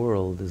this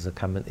world is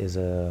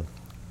a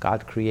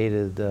God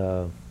created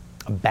a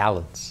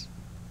balance.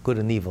 Good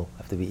and evil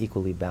have to be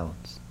equally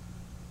balanced.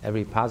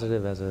 Every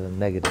positive has a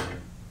negative.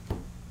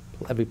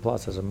 Every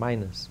plus has a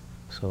minus.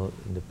 So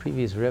in the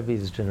previous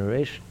Rebbe's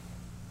generation,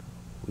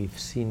 we've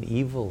seen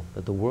evil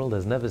that the world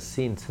has never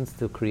seen since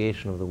the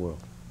creation of the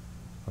world.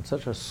 On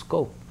such a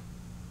scope,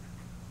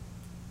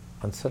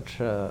 on such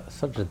a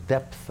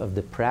depth of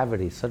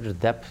depravity, such a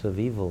depth of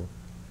evil,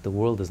 the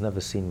world has never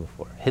seen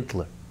before.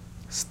 Hitler,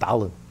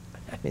 Stalin.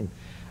 I mean,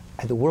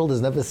 the world has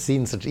never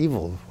seen such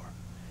evil before.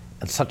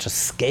 And such a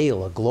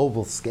scale, a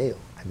global scale.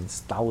 I mean,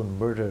 Stalin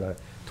murdered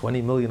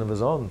 20 million of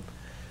his own.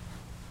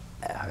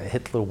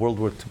 Hitler, World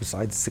War II,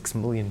 besides 6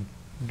 million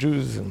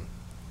Jews. And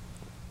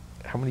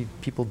how many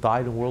people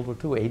died in World War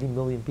II? 80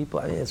 million people.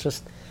 I mean, it's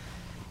just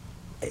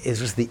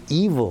the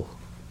evil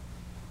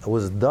that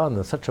was done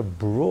on such a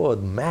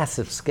broad,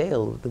 massive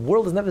scale. The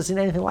world has never seen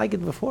anything like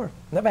it before.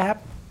 Never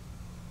happened.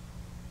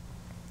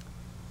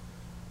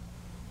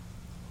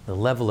 The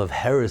level of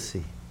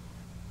heresy,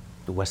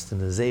 the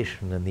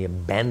westernization and the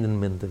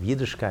abandonment of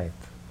Yiddishkeit,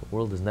 the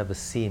world has never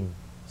seen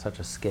such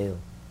a scale.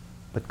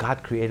 But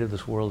God created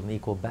this world in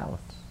equal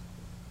balance.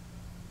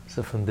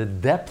 So from the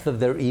depth of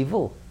their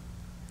evil,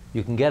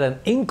 you can get an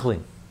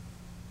inkling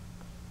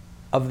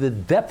of the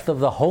depth of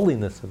the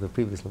holiness of the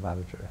previous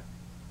Lubavitcher,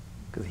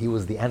 because he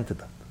was the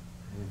antidote.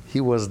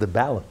 He was the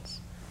balance.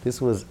 This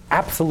was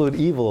absolute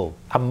evil,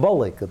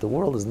 Amalek, that the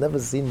world has never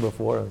seen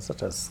before on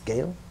such a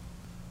scale.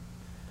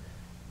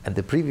 And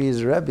the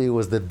previous Rebbe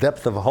was the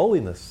depth of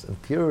holiness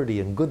and purity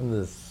and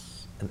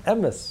goodness and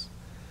emes.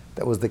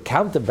 That was the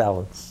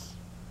counterbalance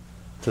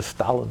to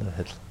Stalin and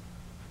Hitler.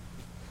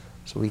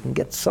 So we can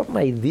get some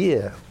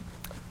idea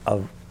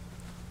of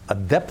a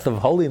depth of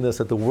holiness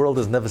that the world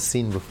has never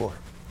seen before.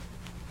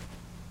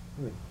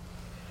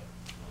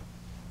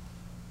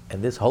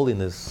 And this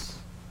holiness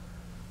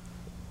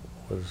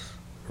was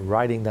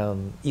riding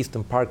down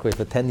Eastern Parkway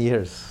for 10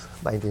 years,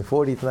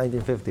 1940 to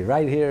 1950,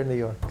 right here in New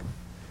York.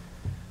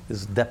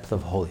 This depth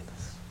of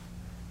holiness.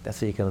 That's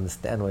how you can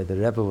understand why the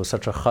Rebbe was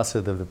such a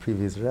chassid of the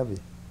previous Rebbe,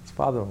 his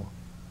father-in-law.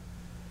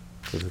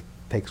 Because it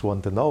takes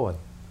one to know one,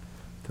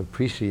 to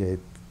appreciate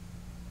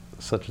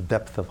such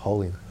depth of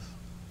holiness,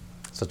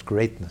 such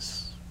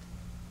greatness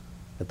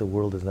that the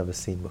world has never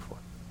seen before.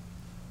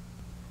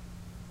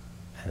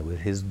 And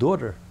with his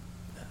daughter,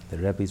 the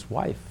Rebbe's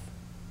wife,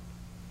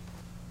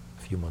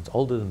 a few months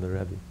older than the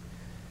Rebbe,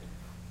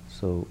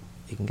 so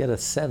you can get a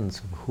sense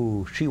of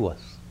who she was.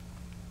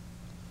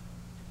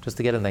 Just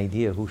to get an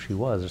idea of who she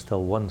was, just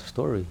tell one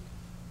story.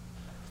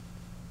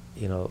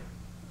 You know,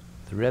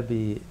 the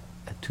Rebbe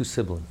had 2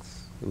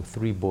 siblings. There were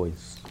 3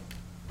 boys.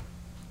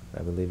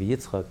 Rabbi Levi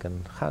Yitzchak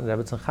and Chana,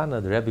 Rabbi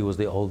Tzachana. The Rebbe was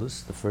the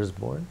oldest, the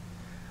firstborn.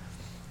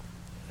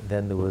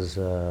 Then there was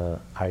Yisrael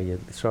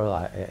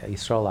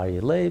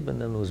Aryeh Leib,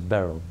 and then there was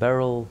Beryl.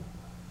 Beryl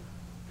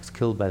was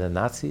killed by the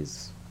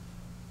Nazis.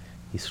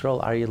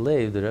 Yisrael Aryeh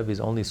Leib, the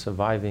Rebbe's only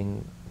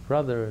surviving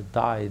brother,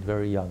 died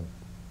very young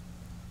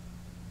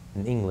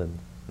in England,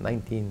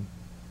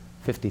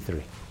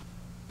 1953.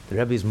 The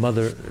Rebbe's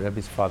mother, the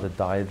Rebbe's father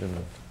died as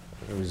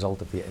a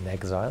result of in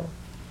exile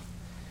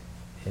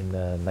in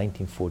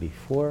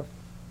 1944.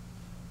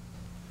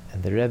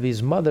 And the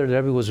Rebbe's mother, the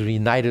Rebbe was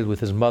reunited with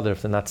his mother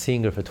after not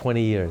seeing her for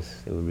 20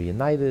 years. They were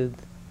reunited.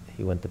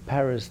 He went to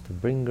Paris to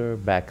bring her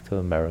back to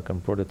America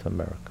and brought her to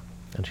America.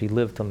 And she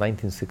lived till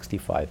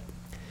 1965.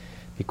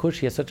 Because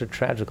she had such a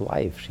tragic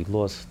life, she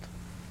lost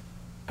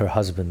her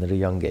husband at a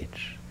young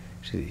age.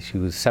 She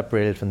was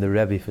separated from the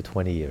Rebbe for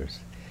 20 years.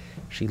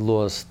 She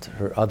lost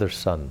her other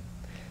son.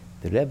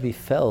 The Rebbe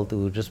felt it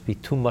would just be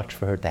too much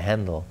for her to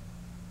handle,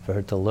 for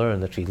her to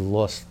learn that she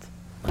lost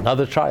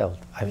another child.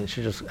 I mean,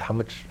 how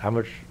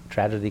much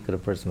tragedy could a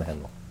person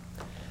handle?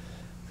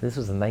 So this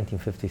was in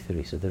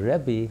 1953. So the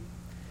Rebbe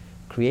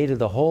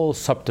created a whole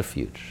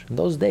subterfuge. In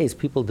those days,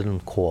 people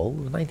didn't call. It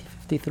was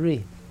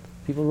 1953.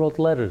 People wrote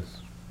letters.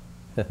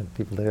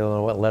 People, they don't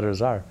know what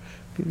letters are.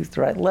 People used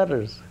to write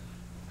letters.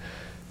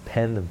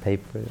 pen and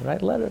paper,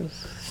 write letters,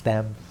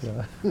 stamps,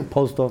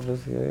 post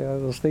office,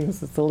 those things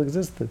that still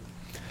existed.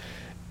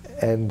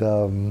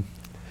 And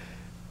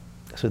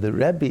so the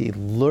Rebbe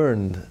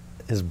learned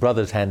his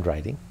brother's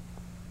handwriting,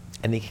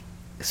 and he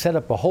set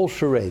up a whole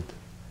charade.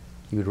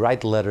 He would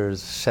write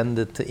letters, send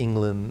it to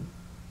England,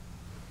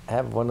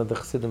 have one of the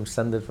Chassidim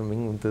send it from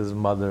England to his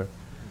mother.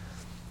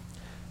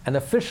 And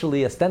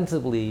officially,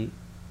 ostensibly,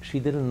 she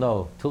didn't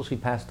know, till she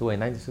passed away in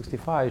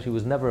 1965, she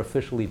was never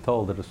officially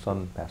told that her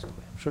son passed away.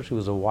 I'm sure she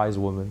was a wise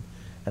woman,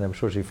 and I'm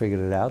sure she figured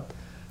it out.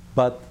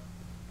 But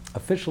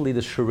officially,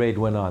 the charade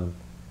went on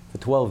for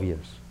 12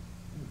 years.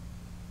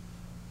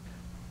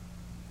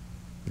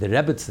 The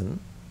Rebbetzin,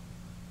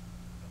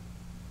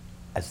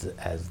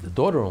 as the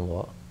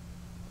daughter-in-law,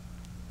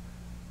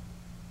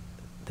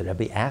 the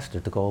Rebbe asked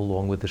her to go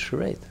along with the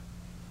charade.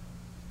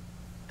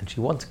 And she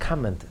once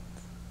commented,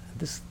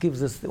 this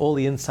gives us all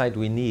the insight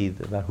we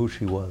need about who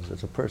she was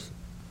as a person.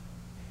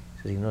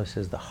 She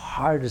says, the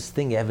hardest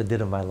thing I ever did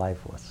in my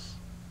life was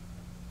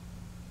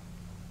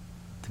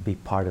to be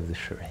part of the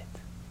charade.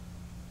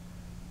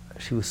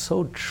 She was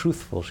so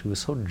truthful, she was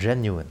so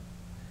genuine.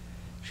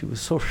 She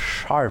was so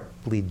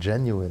sharply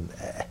genuine.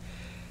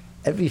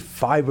 Every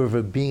fiber of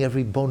her being,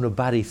 every bone of her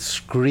body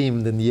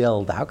screamed and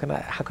yelled, how can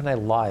I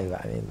lie?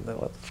 I mean,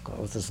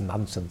 what's this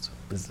nonsense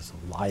business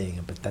of lying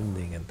and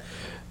pretending and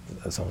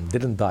someone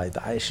didn't die.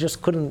 She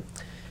just couldn't,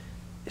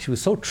 she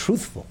was so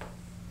truthful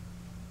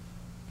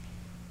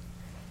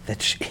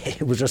that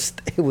you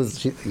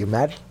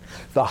imagine,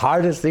 the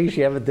hardest thing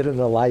she ever did in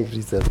her life,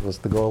 she said, was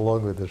to go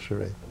along with the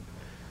charade.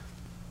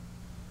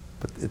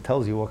 But it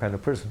tells you what kind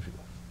of person she was.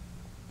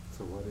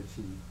 So why did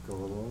she go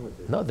along with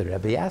it? No, the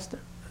Rebbe asked her.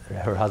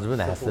 Her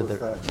husband asked her.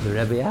 The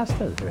Rebbe asked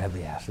her. The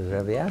Rebbe asked her. The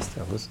Rebbe asked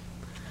her.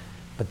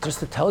 But just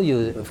to tell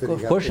you, of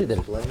course she did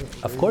it.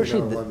 Of course she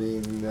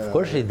did. Of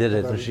course she did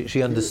it. And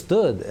she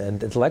understood,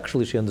 and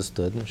intellectually she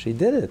understood, and she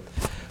did it.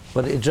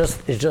 But it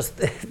just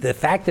the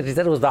fact that she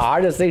said it was the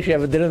hardest thing she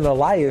ever did in her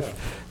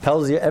life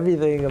tells you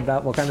everything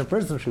about what kind of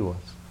person she was.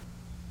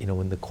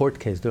 During the court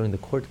case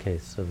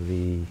of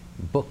the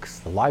books,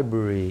 the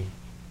library,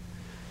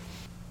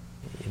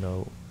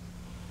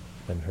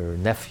 when her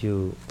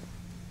nephew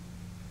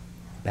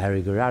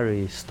Barry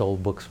Garari stole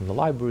books from the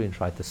library and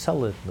tried to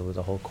sell it, and there was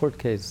a whole court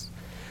case.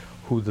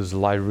 Who does the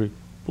library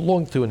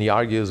belong to? And he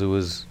argues it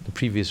was the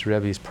previous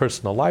Rebbe's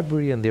personal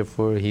library, and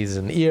therefore he's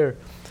an heir,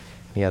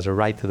 and he has a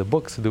right to the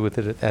books to do with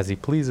it as he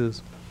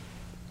pleases.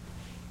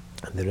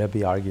 And the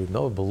Rebbe argued,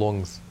 no, it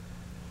belongs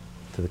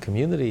to the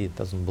community. It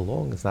doesn't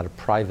belong. It's not a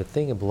private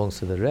thing. It belongs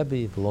to the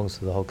Rebbe. It belongs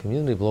to the whole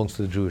community. It belongs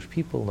to the Jewish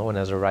people. No one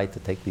has a right to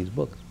take these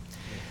books.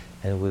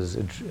 And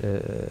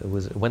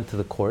it went to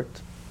the court.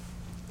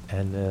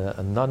 And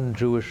a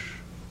non-Jewish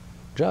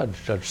Judge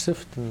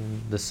Sifton,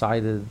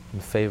 decided in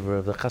favor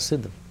of the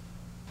Hasidim.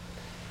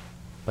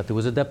 But there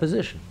was a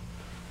deposition.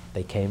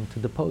 They came to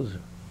depose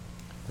her,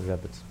 the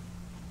Rebbetzin.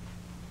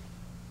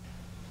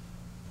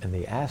 And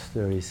they asked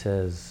her, he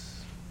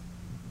says,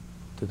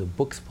 do the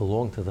books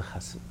belong to the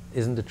Hasidim?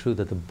 Isn't it true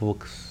that the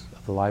books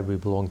of the library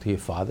belong to your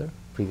father,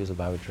 previous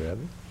Lubavitcher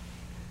Rebbe?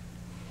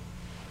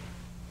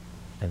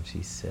 And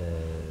she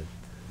said,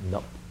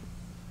 no.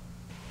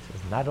 She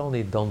says, not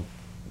only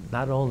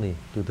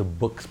do the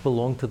books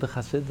belong to the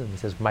Hasidim, he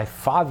says, my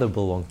father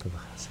belonged to the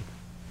Hasidim.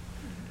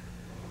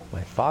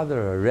 My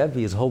father, a Rebbe,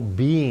 his whole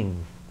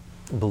being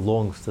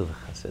belongs to the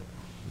Hasidim,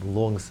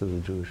 belongs to the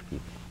Jewish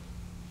people.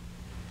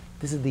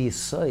 This is the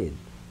Yesod,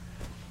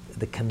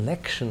 the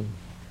connection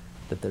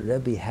that the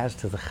Rebbe has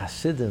to the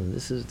Hasidim.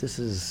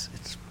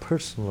 It's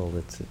personal,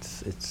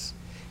 it's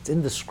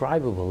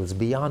indescribable, it's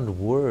beyond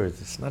words.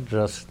 It's not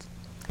just,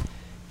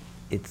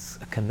 it's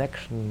a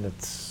connection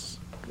that's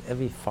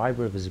every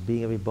fiber of his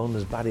being, every bone of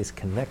his body is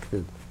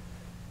connected.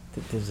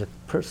 There's a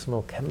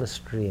personal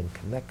chemistry and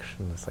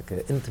connection. It's like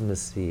an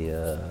intimacy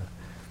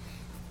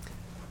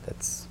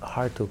that's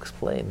hard to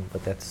explain,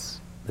 but that's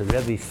the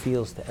Rebbe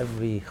feels to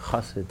every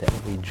chassid, to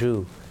every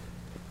Jew.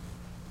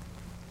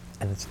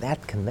 And it's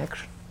that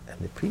connection. And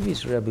the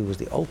previous Rebbe was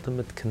the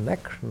ultimate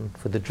connection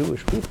for the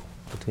Jewish people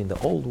between the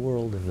old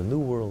world and the new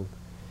world.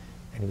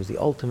 And he was the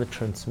ultimate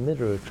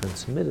transmitter,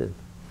 transmitted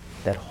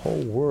that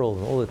whole world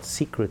and all its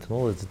secrets and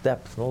all its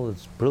depth and all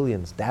its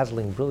brilliance,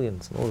 dazzling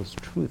brilliance and all its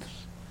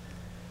truths,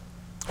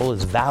 all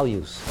its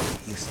values.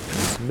 He's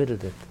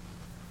transmitted it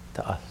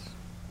to us.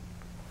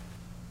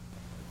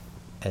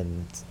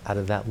 And out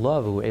of that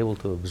love, we were able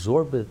to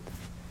absorb it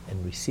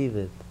and receive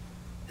it,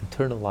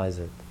 internalize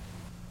it.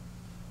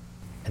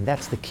 And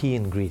that's the key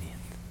ingredient.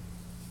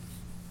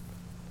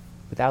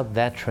 Without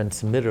that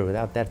transmitter,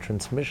 without that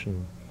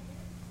transmission,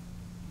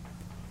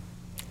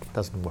 it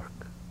doesn't work.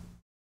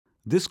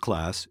 This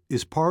class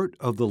is part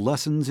of the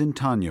Lessons in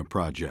Tanya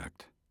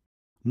project.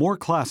 More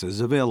classes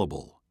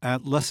available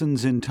at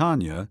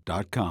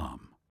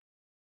lessonsintanya.com.